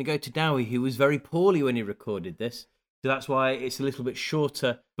 We're going to go to Dowie, who was very poorly when he recorded this. So that's why it's a little bit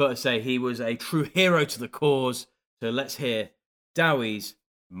shorter. But I say he was a true hero to the cause. So let's hear Dowie's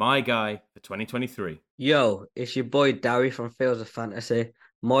My Guy for 2023. Yo, it's your boy Dowie from Fields of Fantasy.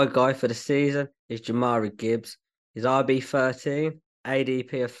 My guy for the season is Jamari Gibbs. He's RB13.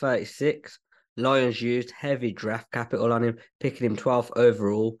 ADP of 36. Lions used heavy draft capital on him, picking him 12th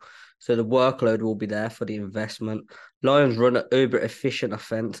overall. So the workload will be there for the investment. Lions run an uber efficient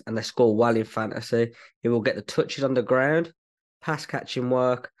offense and they score well in fantasy. He will get the touches on the ground, pass catching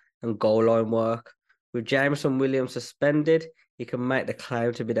work, and goal line work. With Jameson Williams suspended, he can make the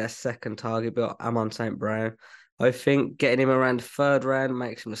claim to be their second target, but Amon St. Brown. I think getting him around the third round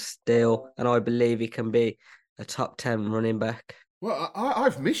makes him a steal, and I believe he can be a top 10 running back. Well,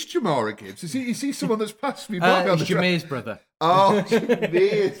 I've missed Jamara Gibbs. Is he someone that's passed me by? He's Jameer's brother. Oh,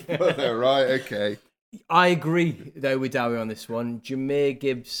 Jameer's brother, right, okay. I agree, though, with Dowie on this one. Jahmyr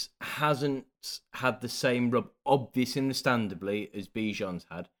Gibbs hasn't had the same rub, obviously, understandably, as Bijan's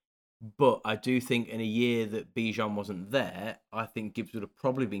had. But I do think in a year that Bijan wasn't there, I think Gibbs would have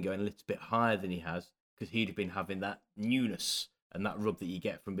probably been going a little bit higher than he has, because he'd have been having that newness and that rub that you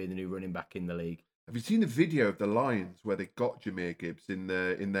get from being the new running back in the league. Have you seen the video of the Lions where they got Jahmyr Gibbs in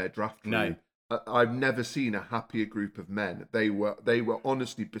their draft room? No. I've never seen a happier group of men. They were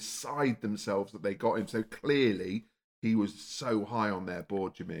honestly beside themselves that they got him. So clearly he was so high on their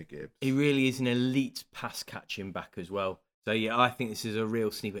board, Jahmyr Gibbs. He really is an elite pass catching back as well. So yeah, I think this is a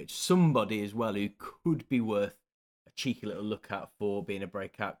real sneak. Somebody as well who could be worth a cheeky little look out for being a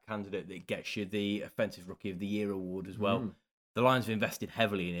breakout candidate that gets you the Offensive Rookie of the Year award as well. The Lions have invested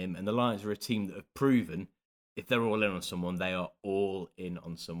heavily in him, and the Lions are a team that have proven if they're all in on someone, they are all in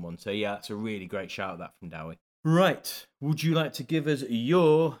on someone. So yeah, that's a really great shout that from Dowie. Right, would you like to give us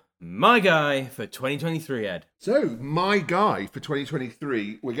your My Guy for 2023, Ed? So, my guy for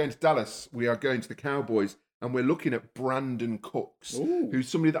 2023, we're going to Dallas. We are going to the Cowboys, and we're looking at Brandon Cooks, who's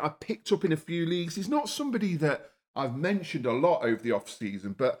somebody that I picked up in a few leagues. He's not somebody that I've mentioned a lot over the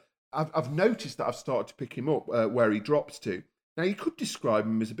off-season, but I've noticed that I've started to pick him up where he drops to. Now, you could describe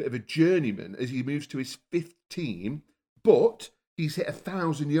him as a bit of a journeyman as he moves to his 5th team, but he's hit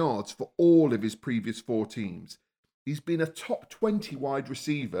 1,000 yards for all of his previous 4 teams. He's been a top 20 wide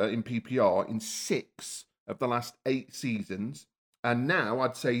receiver in PPR in 6 of the last 8 seasons. And now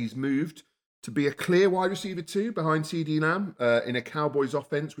I'd say he's moved to be a clear wide receiver too, behind CeeDee Lamb, in a Cowboys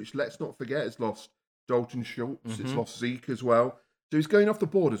offense, which, let's not forget, has lost Dalton Schultz. It's lost Zeke as well. So he's going off the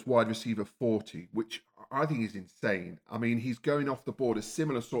board as wide receiver 40, which I think is insane. I mean, he's going off the board a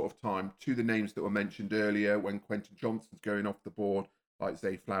similar sort of time to the names that were mentioned earlier when Quentin Johnston's going off the board, like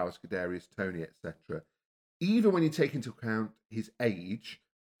Zay Flowers, Kadarius Toney, etc. Even when you take into account his age,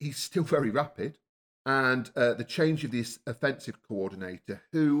 he's still very rapid. And the change of this offensive coordinator,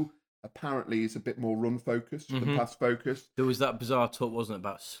 who apparently is a bit more run-focused than pass-focused. There was that bizarre talk, wasn't it,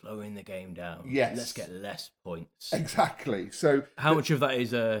 about slowing the game down? Yes. Let's get less points. Exactly. So how much of that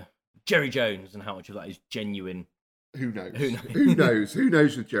is Jerry Jones and how much of that is genuine? Who knows? Who knows? Who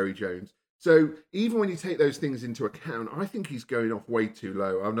knows with Jerry Jones? So even when you take those things into account, I think he's going off way too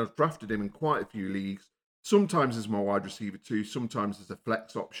low. I mean, I've drafted him in quite a few leagues, sometimes as my wide receiver too, sometimes as a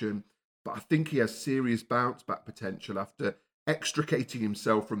flex option. But I think he has serious bounce back potential after extricating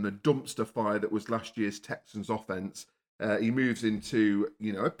himself from the dumpster fire that was last year's Texans offense. He moves into,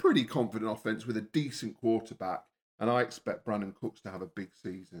 a pretty confident offense with a decent quarterback. And I expect Brandon Cooks to have a big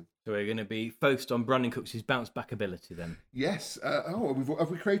season. So we're going to be focused on Brandon Cooks' bounce back ability then. Yes. Have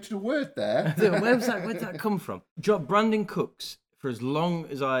we created a word there? Where did that come from? Brandon Cooks, for as long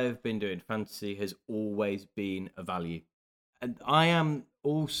as I have been doing fantasy, has always been a value. And I am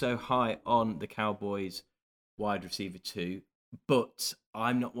also high on the Cowboys wide receiver too, but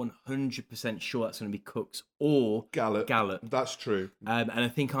I'm not 100% sure that's going to be Cooks or Gallup. That's true. And I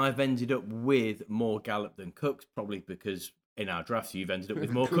think I've ended up with more Gallup than Cooks, probably because in our drafts you've ended up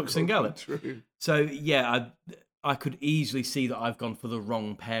with more Cooks than Gallup. True. So yeah, I could easily see that I've gone for the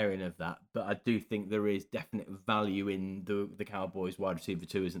wrong pairing of that, but I do think there is definite value in the Cowboys wide receiver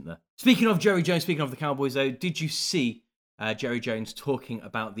too, isn't there? Speaking of Jerry Jones, speaking of the Cowboys though, did you see Jerry Jones talking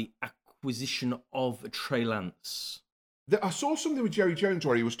about the acquisition of Trey Lance? I saw something with Jerry Jones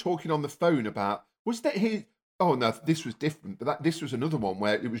where he was talking on the phone about, was that his... Oh, no, this was different, but this was another one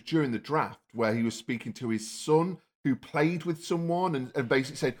where it was during the draft where he was speaking to his son who played with someone and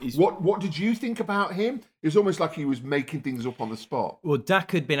basically said, what did you think about him? It was almost like he was making things up on the spot. Well,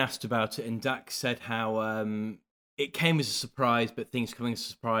 Dak had been asked about it, and Dak said how it came as a surprise, but things coming as a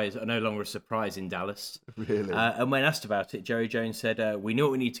surprise are no longer a surprise in Dallas. Really? And when asked about it, Jerry Jones said, we know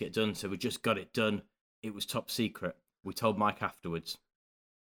what we need to get done, so we just got it done. It was top secret. We told Mike afterwards.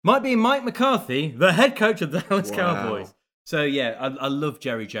 Might be Mike McCarthy, the head coach of the Dallas Cowboys. So yeah, I love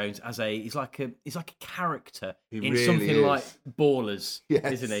Jerry Jones as he's like a character in really something is. like Ballers,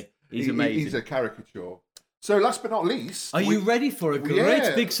 isn't he? He's amazing. He's a caricature. So last but not least, are you ready for a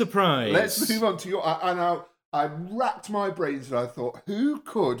great big surprise? Let's move on to your. I racked my brains and I thought, who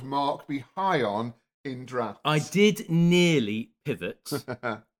could Mark be high on in drafts? I did nearly pivot to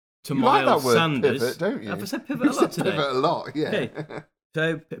You like Miles that word, Sanders. pivot, don't you? Have I said pivot a lot today? Pivot a lot, yeah. Okay.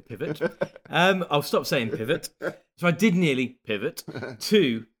 So pivot. I'll stop saying pivot. So I did nearly pivot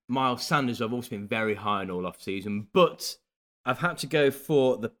to Miles Sanders, who I've also been very high on all off season, but I've had to go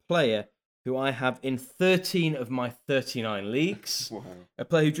for the player who I have in 13 of my 39 leagues. Wow. A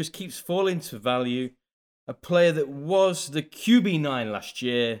player who just keeps falling to value. A player that was the QB9 last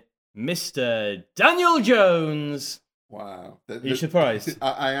year, Mr. Daniel Jones. Wow. Are you surprised?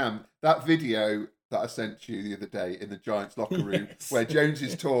 I am. That video that I sent you the other day in the Giants locker room, Yes. where Jones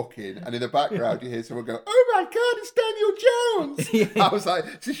is talking, and in the background you hear someone go, "Oh my God, it's Daniel Jones!" Yeah. I was like,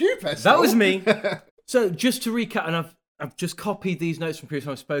 "It's you, Pestle." That was me. So just to recap, and I've just copied these notes from previous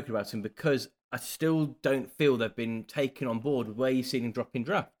time I've spoken about him because I still don't feel they've been taken on board with where you've seen him drop in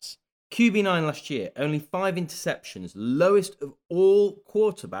drafts. QB9 last year, only 5 interceptions, lowest of all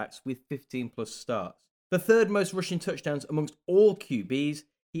quarterbacks with 15 plus starts. The third most rushing touchdowns amongst all QBs.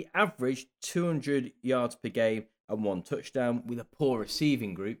 He averaged 200 yards per game and 1 touchdown with a poor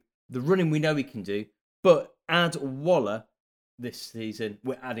receiving group. The running we know he can do, but add Waller this season,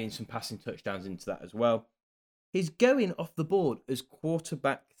 we're adding some passing touchdowns into that as well. His going off the board as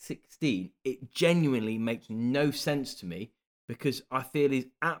quarterback 16, it genuinely makes no sense to me because I feel he's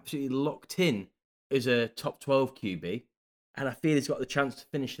absolutely locked in as a top 12 QB, and I feel he's got the chance to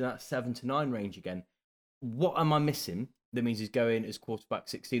finish in that 7 to 9 range again. What am I missing? That means he's going as quarterback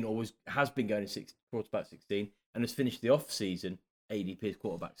 16, or has been going as quarterback 16, and has finished the off-season ADP as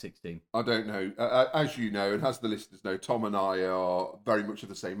quarterback 16. I don't know. As you know, and as the listeners know, Tom and I are very much of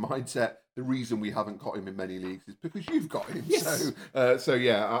the same mindset. The reason we haven't got him in many leagues is because you've got him. Yes. So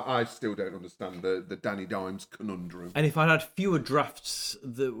yeah, I still don't understand the Danny Dimes conundrum. And if I'd had fewer drafts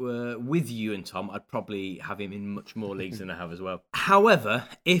that were with you and Tom, I'd probably have him in much more leagues than I have as well. However,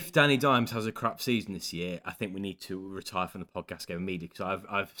 if Danny Dimes has a crap season this year, I think we need to retire from the podcast game immediately because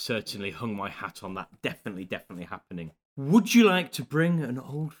I've certainly hung my hat on that. Definitely happening. Would you like to bring an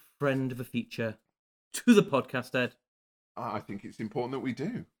old friend of a feature to the podcast, Ed? I think it's important that we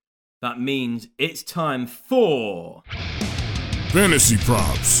do. That means it's time for Fantasy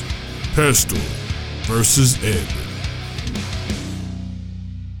Props. Pestle versus Ed.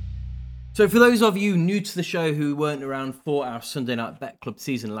 So for those of you new to the show who weren't around for our Sunday Night Bet Club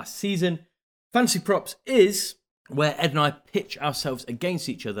season last season, Fantasy Props is where Ed and I pitch ourselves against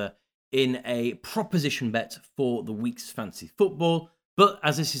each other in a proposition bet for the week's fantasy football. But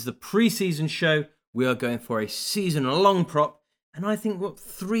as this is the pre-season show, we are going for a season-long prop. And I think,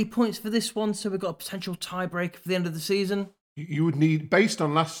 3 points for this one, so we've got a potential tiebreaker for the end of the season. You would need, based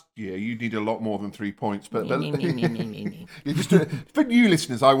on last year, you'd need a lot more than 3 points. But you're just for new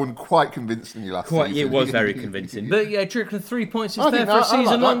listeners, I wasn't quite convincing you last season. It was very convincing. But yeah, trickling 3 points is I fair think for a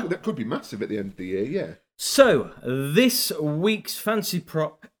season long. that could be massive at the end of the year, yeah. So, this week's fantasy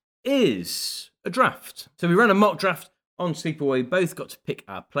prop is a draft. So we ran a mock draft on Sleepaway. We both got to pick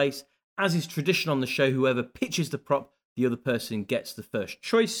our place. As is tradition on the show, whoever pitches the prop, the other person gets the first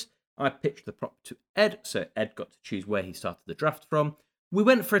choice. I pitched the prop to Ed, so Ed got to choose where he started the draft from. We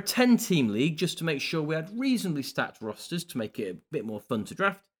went for a 10-team league just to make sure we had reasonably stacked rosters to make it a bit more fun to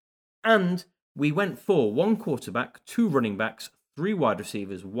draft. And we went for 1 quarterback, 2 running backs, 3 wide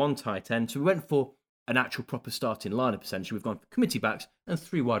receivers, 1 tight end. So we went for an actual proper starting lineup, essentially. We've gone for committee backs and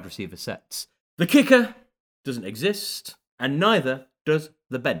 3 wide receiver sets. The kicker doesn't exist, and neither does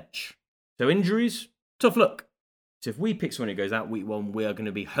the bench. So injuries, tough luck. So if we pick someone who goes out week 1, we are going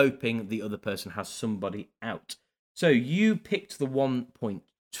to be hoping the other person has somebody out. So you picked the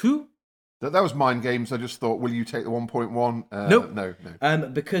 1.2. That was mind games. I just thought, will you take the 1.1? Nope. No.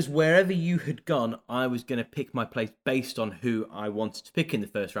 Because wherever you had gone, I was going to pick my place based on who I wanted to pick in the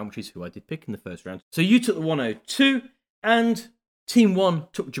first round, which is who I did pick in the first round. So you took the 102, and Team 1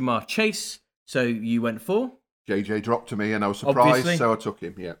 took Jamar Chase. So you went for? JJ dropped to me, and I was surprised, Obviously. so I took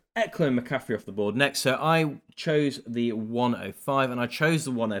him, yeah. Eckler and McCaffrey off the board next. So I chose the 105, and I chose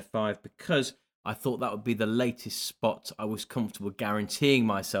the 105 because I thought that would be the latest spot. I was comfortable guaranteeing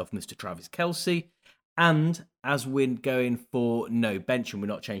myself Mr. Travis Kelce. And as we're going for no bench and we're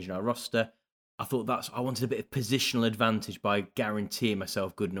not changing our roster, I thought I wanted a bit of positional advantage by guaranteeing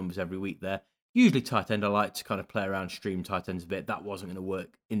myself good numbers every week there. Usually tight end, I like to kind of play around, stream tight ends a bit. That wasn't going to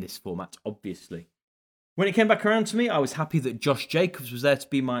work in this format, obviously. When it came back around to me, I was happy that Josh Jacobs was there to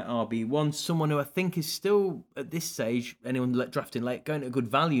be my RB1, someone who I think is still, at this stage, anyone drafting late, going at a good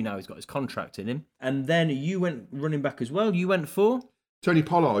value now. He's got his contract in him. And then you went running back as well. You went for? Tony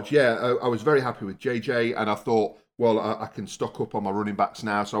Pollard, yeah. I was very happy with JJ, and I thought, well, I can stock up on my running backs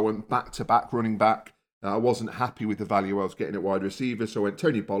now. So I went back-to-back running back. I wasn't happy with the value I was getting at wide receiver, so I went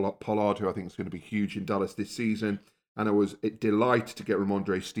Tony Pollard, who I think is going to be huge in Dallas this season, and I was delighted to get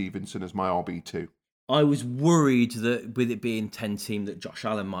Ramondre Stevenson as my RB2. I was worried that with it being 10 team that Josh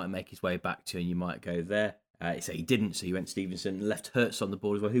Allen might make his way back to and you might go there. So he didn't, so he went Stevenson, left Hurts on the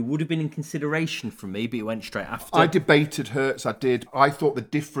board as well, who would have been in consideration from me, but he went straight after. I debated Hurts, I did. I thought the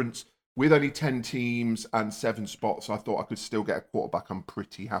difference, with only 10 teams and 7 spots, I thought I could still get a quarterback I'm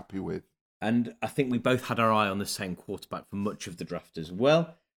pretty happy with. And I think we both had our eye on the same quarterback for much of the draft as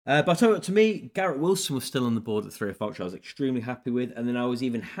well. But I tell you what, to me, Garrett Wilson was still on the board at 3 o'clock, which I was extremely happy with. And then I was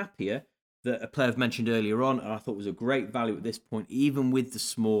even happier that a player I've mentioned earlier on, and I thought was a great value at this point, even with the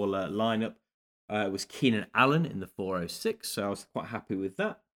smaller lineup, was Keenan Allen in the 406. So I was quite happy with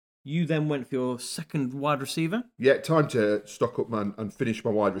that. You then went for your second wide receiver. Yeah, time to stock up and finish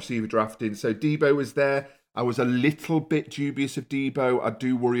my wide receiver drafting. So Debo was there. I was a little bit dubious of Debo. I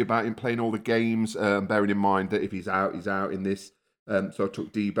do worry about him playing all the games, bearing in mind that if he's out in this. So I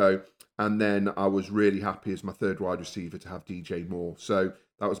took Debo. And then I was really happy as my third wide receiver to have DJ Moore. So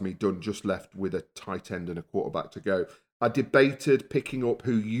that was me done, just left with a tight end and a quarterback to go. I debated picking up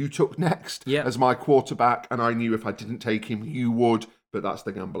who you took next as my quarterback, and I knew if I didn't take him, you would, but that's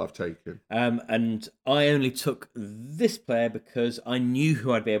the gamble I've taken. And I only took this player because I knew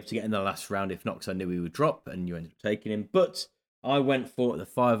who I'd be able to get in the last round, if not because I knew he would drop, and you ended up taking him. But I went for the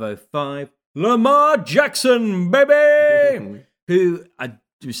 505, Lamar Jackson, baby! Who, I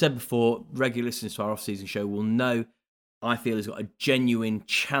said before, regular listeners to our off-season show will know I feel has got a genuine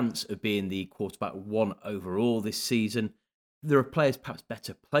chance of being the quarterback 1 overall this season. There are players perhaps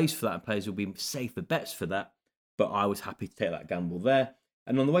better placed for that, and players will be safer bets for that, but I was happy to take that gamble there.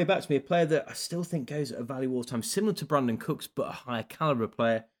 And on the way back to me, a player that I still think goes at a value all time, similar to Brandon Cooks, but a higher caliber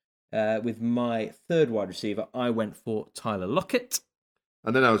player. With my third wide receiver, I went for Tyler Lockett.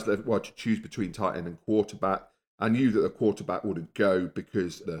 And then I was left to choose between tight end and quarterback. I knew that the quarterback wouldn't go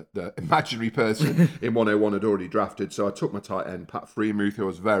because the imaginary person in 101 had already drafted. So I took my tight end, Pat Freiermuth, who I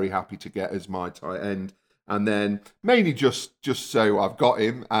was very happy to get as my tight end. And then mainly just so I've got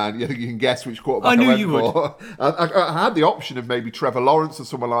him, and you can guess which quarterback I went for. I had the option of maybe Trevor Lawrence or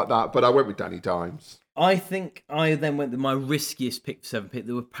someone like that, but I went with Danny Dimes. I think I then went with my riskiest pick for 7th pick.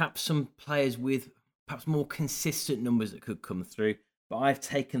 There were perhaps some players with perhaps more consistent numbers that could come through. But I've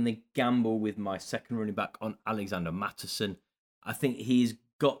taken the gamble with my second running back on Alexander Mattison. I think he's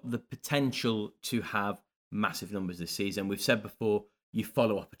got the potential to have massive numbers this season. We've said before, you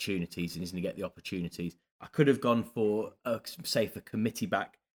follow opportunities and he's going to get the opportunities. I could have gone for a safer committee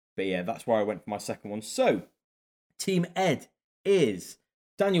back. But yeah, that's why I went for my second one. So, Team Ed is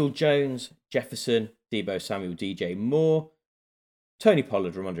Daniel Jones, Jefferson, Deebo Samuel, DJ Moore, Tony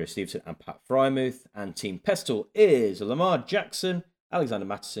Pollard, Ramondre Stevenson, and Pat Freiermuth. And Team Pestle is Lamar Jackson, Alexander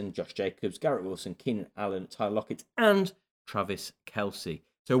Mattison, Josh Jacobs, Garrett Wilson, Keenan Allen, Tyler Lockett, and Travis Kelce.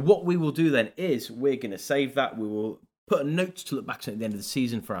 So what we will do then is we're going to save that. We will put a note to look back to at the end of the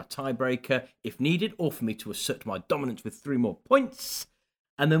season for our tiebreaker, if needed, or for me to assert my dominance with 3 more points.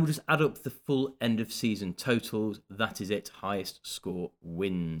 And then we'll just add up the full end of season totals. That is it. Highest score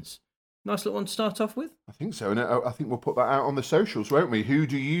wins. Nice little one to start off with. I think so. And I think we'll put that out on the socials, won't we? Who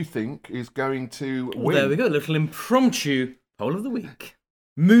do you think is going to win? There we go. A little impromptu poll of the week.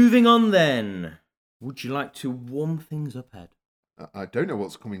 Moving on then. Would you like to warm things up, Ed? I don't know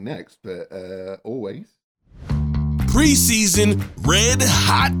what's coming next, but always. Preseason Red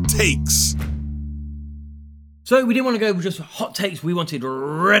Hot Takes. So we didn't want to go with just hot takes. We wanted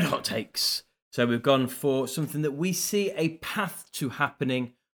red hot takes. So we've gone for something that we see a path to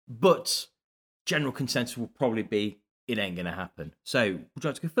happening, but general consensus will probably be it ain't going to happen. So would you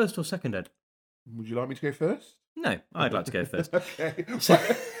like to go first or second, Ed? Would you like me to go first? No, I'd like to go first. Okay.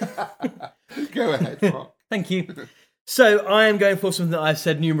 Go ahead, Mark. Thank you. So I am going for something that I've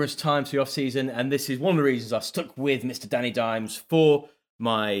said numerous times for the off-season, and this is one of the reasons I stuck with Mr. Danny Dimes for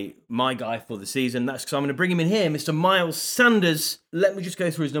my guy for the season. That's because I'm going to bring him in here, Mr. Miles Sanders. Let me just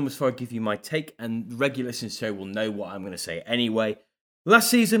go through his numbers before I give you my take, and regular listeners to the show will know what I'm going to say anyway. Last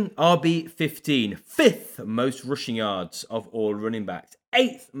season, RB15, 5th most rushing yards of all running backs,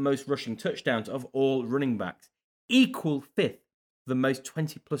 8th most rushing touchdowns of all running backs, equal 5th the most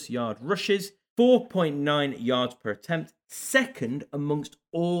 20-plus yard rushes, 4.9 yards per attempt, 2nd amongst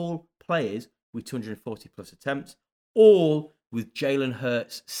all players with 240-plus attempts, all with Jalen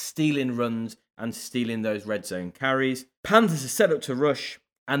Hurts stealing runs and stealing those red zone carries. Panthers are set up to rush,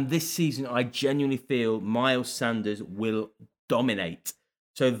 and this season I genuinely feel Miles Sanders will dominate.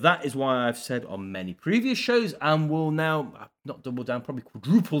 So that is why I've said on many previous shows, and will now, not double down, probably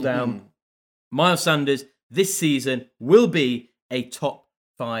quadruple down, Miles Sanders this season will be a top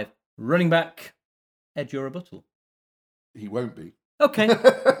 5 running back. Ed, your rebuttal. He won't be. Okay.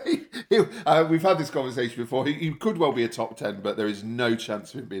 We've had this conversation before. He could well be a top 10, but there is no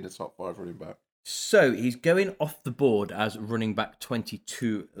chance of him being a top 5 running back. So he's going off the board as running back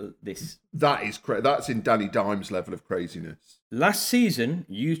 22 this. That is that's in Danny Dimes' level of craziness. Last season,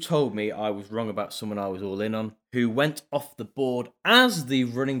 you told me I was wrong about someone I was all in on, who went off the board as the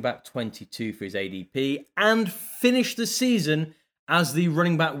running back 22 for his ADP and finished the season as the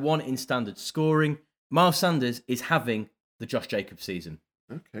running back 1 in standard scoring. Miles Sanders is having the Josh Jacobs season.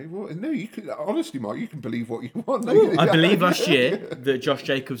 Okay, well, no, you can honestly, Mark, you can believe what you want. I believe last year that Josh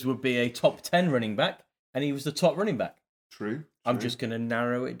Jacobs would be a top 10 running back, and he was the top running back. True. I'm just going to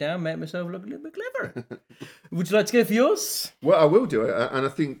narrow it down, make myself look a little bit cleverer. Would you like to go for yours? Well, I will do it, and I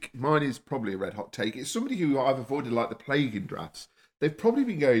think mine is probably a red hot take. It's somebody who I've avoided like the plague in drafts. They've probably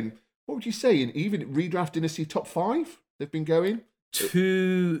been going, what would you say, in even redraft dynasty top 5? They've been going?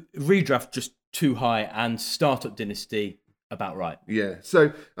 To redraft just too high, and startup dynasty about right. Yeah.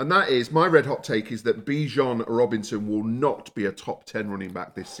 So, and that is my red hot take is that Bijan Robinson will not be a top 10 running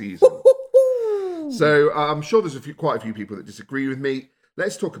back this season. So I'm sure there's quite a few people that disagree with me.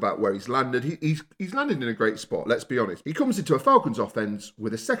 Let's talk about where he's landed. He's landed in a great spot. Let's be honest. He comes into a Falcons offense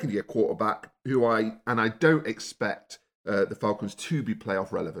with a second-year quarterback who I don't expect the Falcons to be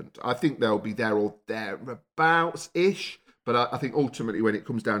playoff relevant. I think they'll be there or thereabouts-ish. But I think ultimately when it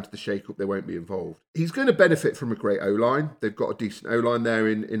comes down to the shake-up, they won't be involved. He's going to benefit from a great O-line. They've got a decent O-line there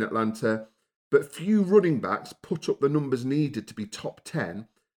in Atlanta. But few running backs put up the numbers needed to be top 10.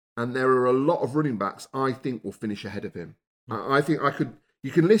 And there are a lot of running backs I think will finish ahead of him. I think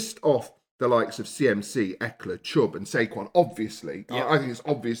you can list off the likes of CMC, Eckler, Chubb and Saquon, obviously. Yep. I think it's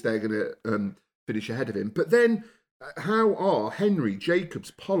obvious they're going to finish ahead of him. But then how are Henry,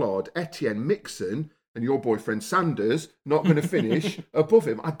 Jacobs, Pollard, Etienne, Mixon and your boyfriend Sanders not going to finish above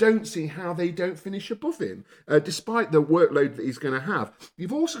him? I don't see how they don't finish above him, despite the workload that he's going to have.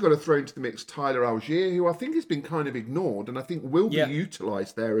 You've also got to throw into the mix Tyler Algier, who I think has been kind of ignored and I think will be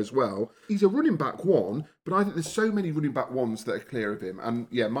utilised there as well. He's a running back 1, but I think there's so many running back 1s that are clear of him. And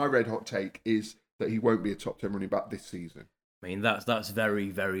yeah, my red hot take is that he won't be a top 10 running back this season. I mean, that's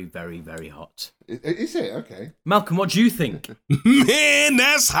very, very, very, very hot. Is it? Okay. Malcolm, what do you think? Man,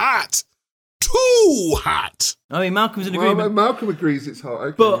 that's hot. Too hot. I mean, Malcolm's in agreement. Well, Malcolm agrees it's hot.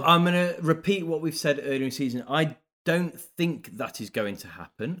 Okay. But I'm going to repeat what we've said earlier in the season. I don't think that is going to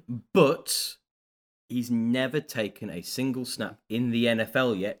happen, but he's never taken a single snap in the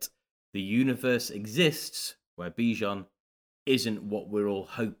NFL yet. The universe exists where Bijan isn't what we're all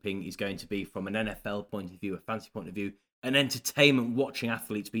hoping he's going to be from an NFL point of view, a fantasy point of view, an entertainment watching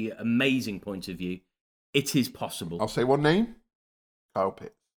athletes be an amazing point of view. It is possible. I'll say one name. Kyle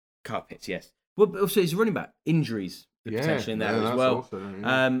Pitts. Kyle Pitts, yes. Well, but also he's a running back. Injuries potentially in there as well. Also,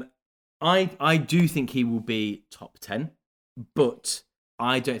 yeah. I do think he will be top 10, but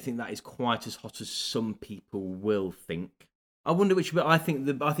I don't think that is quite as hot as some people will think. I wonder which, but I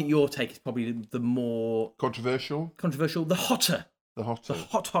think your take is probably the more controversial, the hotter. The hotter. The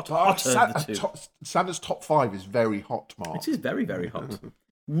hotter of the two. Sanders' top 5 is very hot, Mark. It is very, very hot.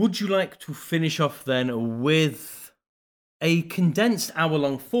 Would you like to finish off then with a condensed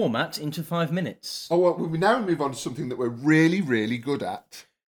hour-long format into 5 minutes? Oh, well, we now move on to something that we're really, really good at.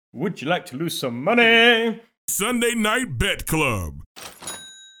 Would you like to lose some money? Sunday Night Bet Club.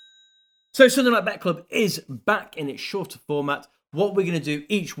 So Sunday Night Bet Club is back in its shorter format. What we're going to do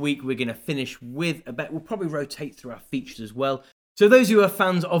each week, we're going to finish with a bet. We'll probably rotate through our features as well. So those who are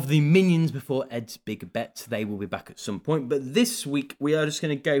fans of the Minions before Ed's Big Bet, they will be back at some point. But this week, we are just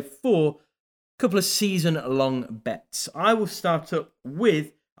going to go for couple of season-long bets. I will start up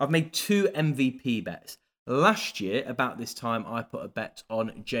with, I've made 2 MVP bets. Last year, about this time, I put a bet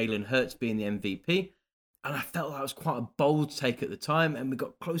on Jalen Hurts being the MVP, and I felt that was quite a bold take at the time, and we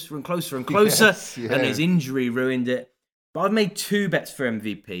got closer and closer and closer, and his injury ruined it. But I've made 2 bets for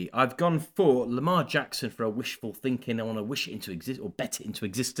MVP. I've gone for Lamar Jackson for a wishful thinking. I want to wish it into existence, or bet it into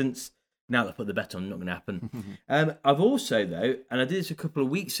existence. Now that I put the bet on, not going to happen. I've also, though, and I did this a couple of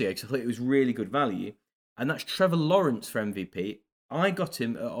weeks ago because I thought it was really good value, and that's Trevor Lawrence for MVP. I got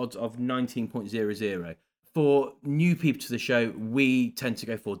him at odds of 19.00. For new people to the show, we tend to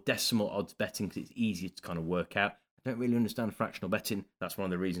go for decimal odds betting because it's easier to kind of work out. I don't really understand fractional betting. That's one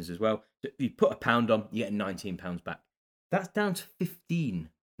of the reasons as well. So if you put £1 on, you get £19 back. That's down to 15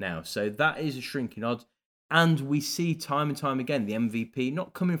 now. So that is a shrinking odds. And we see time and time again the MVP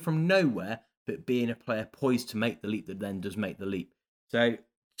not coming from nowhere, but being a player poised to make the leap that then does make the leap. So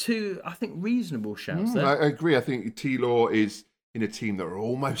 2, I think, reasonable shouts there. I agree. I think T-Law is in a team that are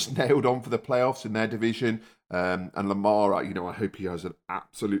almost nailed on for the playoffs in their division. And Lamar, you know, I hope he has an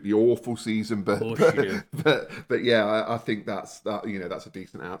absolutely awful season, but yeah, I think that's a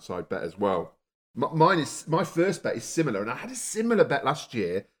decent outside bet as well. My first bet is similar, and I had a similar bet last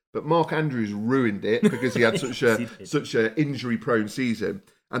year, but Mark Andrews ruined it because he had such a injury-prone season,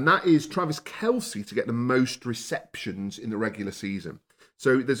 and that is Travis Kelce to get the most receptions in the regular season.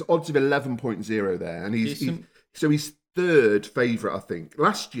 So there's odds of 11.0 there, and he's third favourite, I think.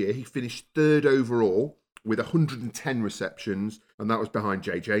 Last year he finished third overall with 110 receptions, and that was behind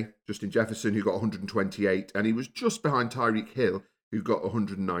Justin Jefferson, who got 128, and he was just behind Tyreek Hill, who got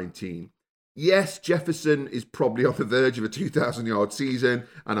 119. Yes, Jefferson is probably on the verge of a 2,000-yard season,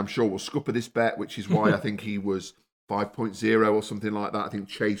 and I'm sure we'll scupper this bet, which is why I think he was 5.0 or something like that. I think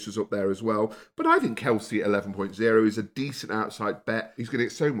Chase was up there as well. But I think Kelce at 11.0 is a decent outside bet. He's going to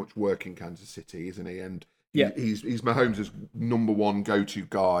get so much work in Kansas City, isn't he? And he's Mahomes' number one go-to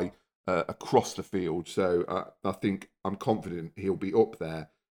guy across the field. So I think I'm confident he'll be up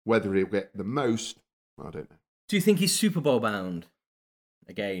there. Whether he'll get the most, I don't know. Do you think he's Super Bowl bound?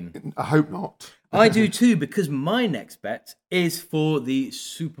 Again, I hope not. I do too, because my next bet is for the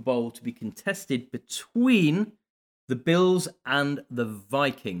Super Bowl to be contested between the Bills and the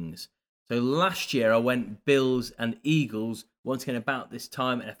Vikings. So last year I went Bills and Eagles once again about this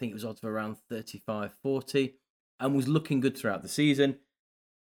time, and I think it was odds of around 35-40 and was looking good throughout the season.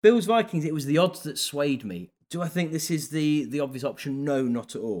 Bills Vikings, it was the odds that swayed me. Do I think this is the obvious option? No,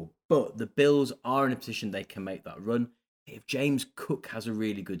 not at all. But the Bills are in a position they can make that run. If James Cook has a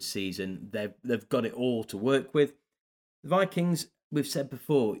really good season, they've got it all to work with. The Vikings, we've said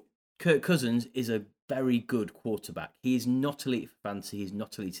before, Kirk Cousins is a very good quarterback. He is not elite for fantasy, he's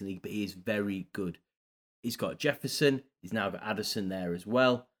not elite in the league, but he is very good. He's got Jefferson, he's now got Addison there as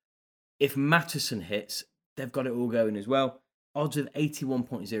well. If Mattison hits, they've got it all going as well. Odds of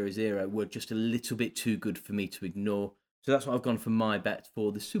 81.00 were just a little bit too good for me to ignore. So that's what I've gone for my bet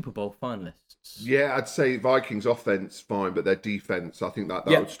for the Super Bowl finalists. Yeah, I'd say Vikings offense fine, but their defense, I think that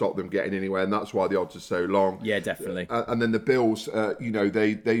would stop them getting anywhere, and that's why the odds are so long. Yeah, definitely. And then the Bills,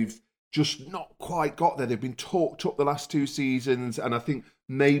 they've just not quite got there. They've been talked up the last two seasons, and I think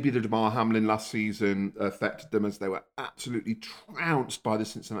maybe the Damar Hamlin last season affected them as they were absolutely trounced by the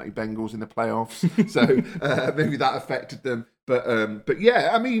Cincinnati Bengals in the playoffs. So maybe that affected them. But yeah,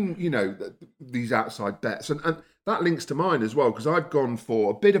 I mean, these outside bets, and that links to mine as well, because I've gone for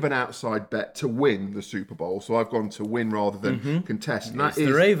a bit of an outside bet to win the Super Bowl. So I've gone to win rather than contest. And it's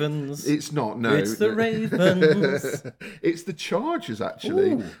the Ravens. It's not, no. It's the Ravens. It's the Chargers,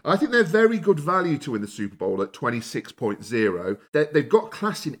 actually. Ooh. I think they're very good value to win the Super Bowl at 26.0. They've got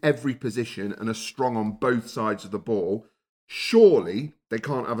class in every position and are strong on both sides of the ball. Surely they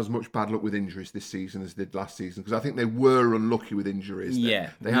can't have as much bad luck with injuries this season as they did last season, because I think they were unlucky with injuries.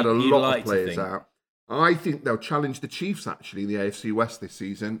 Yeah. They had a lot of players out. I think they'll challenge the Chiefs, actually, in the AFC West this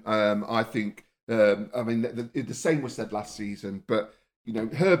season. I think, the same was said last season, but,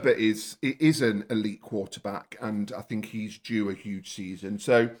 Herbert is an elite quarterback, and I think he's due a huge season.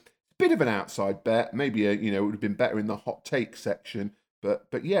 So, a bit of an outside bet. Maybe, it would have been better in the hot take section.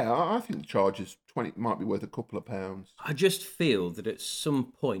 But yeah, I think the Chargers 20 might be worth a couple of pounds. I just feel that at some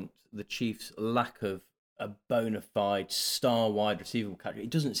point, the Chiefs' lack of a bona fide star wide receiver category,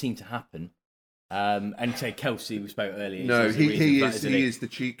 it doesn't seem to happen. And say Kelce, we spoke earlier. No, he is the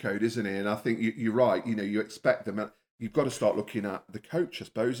cheat code, isn't he? And I think you're right. You expect them. You've got to start looking at the coach, I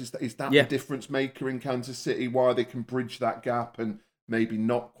suppose. Is that the difference maker in Kansas City? Why they can bridge that gap and maybe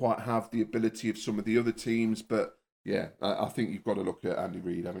not quite have the ability of some of the other teams. But yeah, I think you've got to look at Andy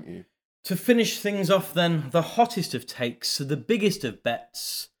Reid, haven't you? To finish things off then, the hottest of takes, the biggest of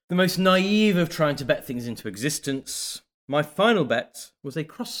bets, the most naive of trying to bet things into existence. My final bet was a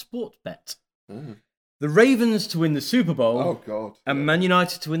cross-sport bet. Mm. The Ravens to win the Super Bowl. Oh, God. And Man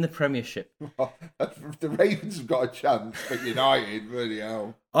United to win the Premiership. The Ravens have got a chance, but United, really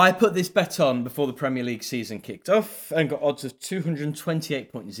hell. I put this bet on before the Premier League season kicked off and got odds of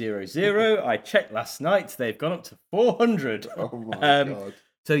 228.00. I checked last night. They've gone up to 400. Oh, my God.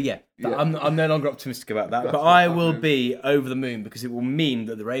 So, yeah. I'm no longer optimistic about that. But I will be over the moon because it will mean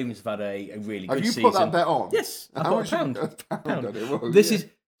that the Ravens have had a really good season. Have you put that bet on? Yes. I put a pound. This is...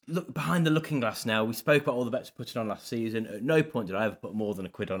 Look behind the looking glass now. We spoke about all the bets we put on last season. At no point did I ever put more than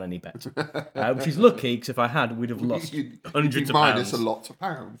 £1 on any bet, which is lucky because if I had, we'd have lost hundreds of pounds. Minus a lot of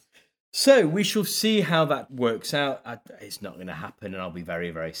pounds. So we shall see how that works out. It's not going to happen, and I'll be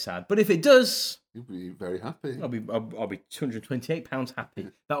very, very sad. But if it does, you'll be very happy. I'll be £228 happy.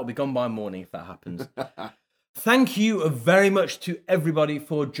 That will be gone by morning if that happens. Thank you very much to everybody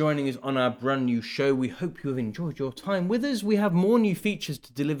for joining us on our brand new show. We hope you have enjoyed your time with us. We have more new features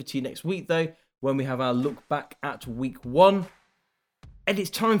to deliver to you next week, though. when we have our look back at week 1. And it's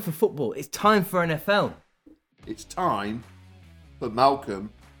time for football. It's time for NFL. It's time for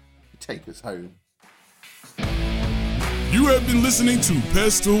Malcolm to take us home. You have been listening to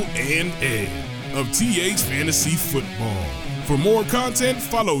Pestle and Ed of TH Fantasy Football. For more content,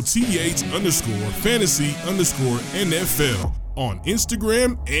 follow TH_fantasy_NFL on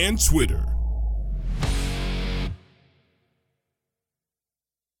Instagram and Twitter.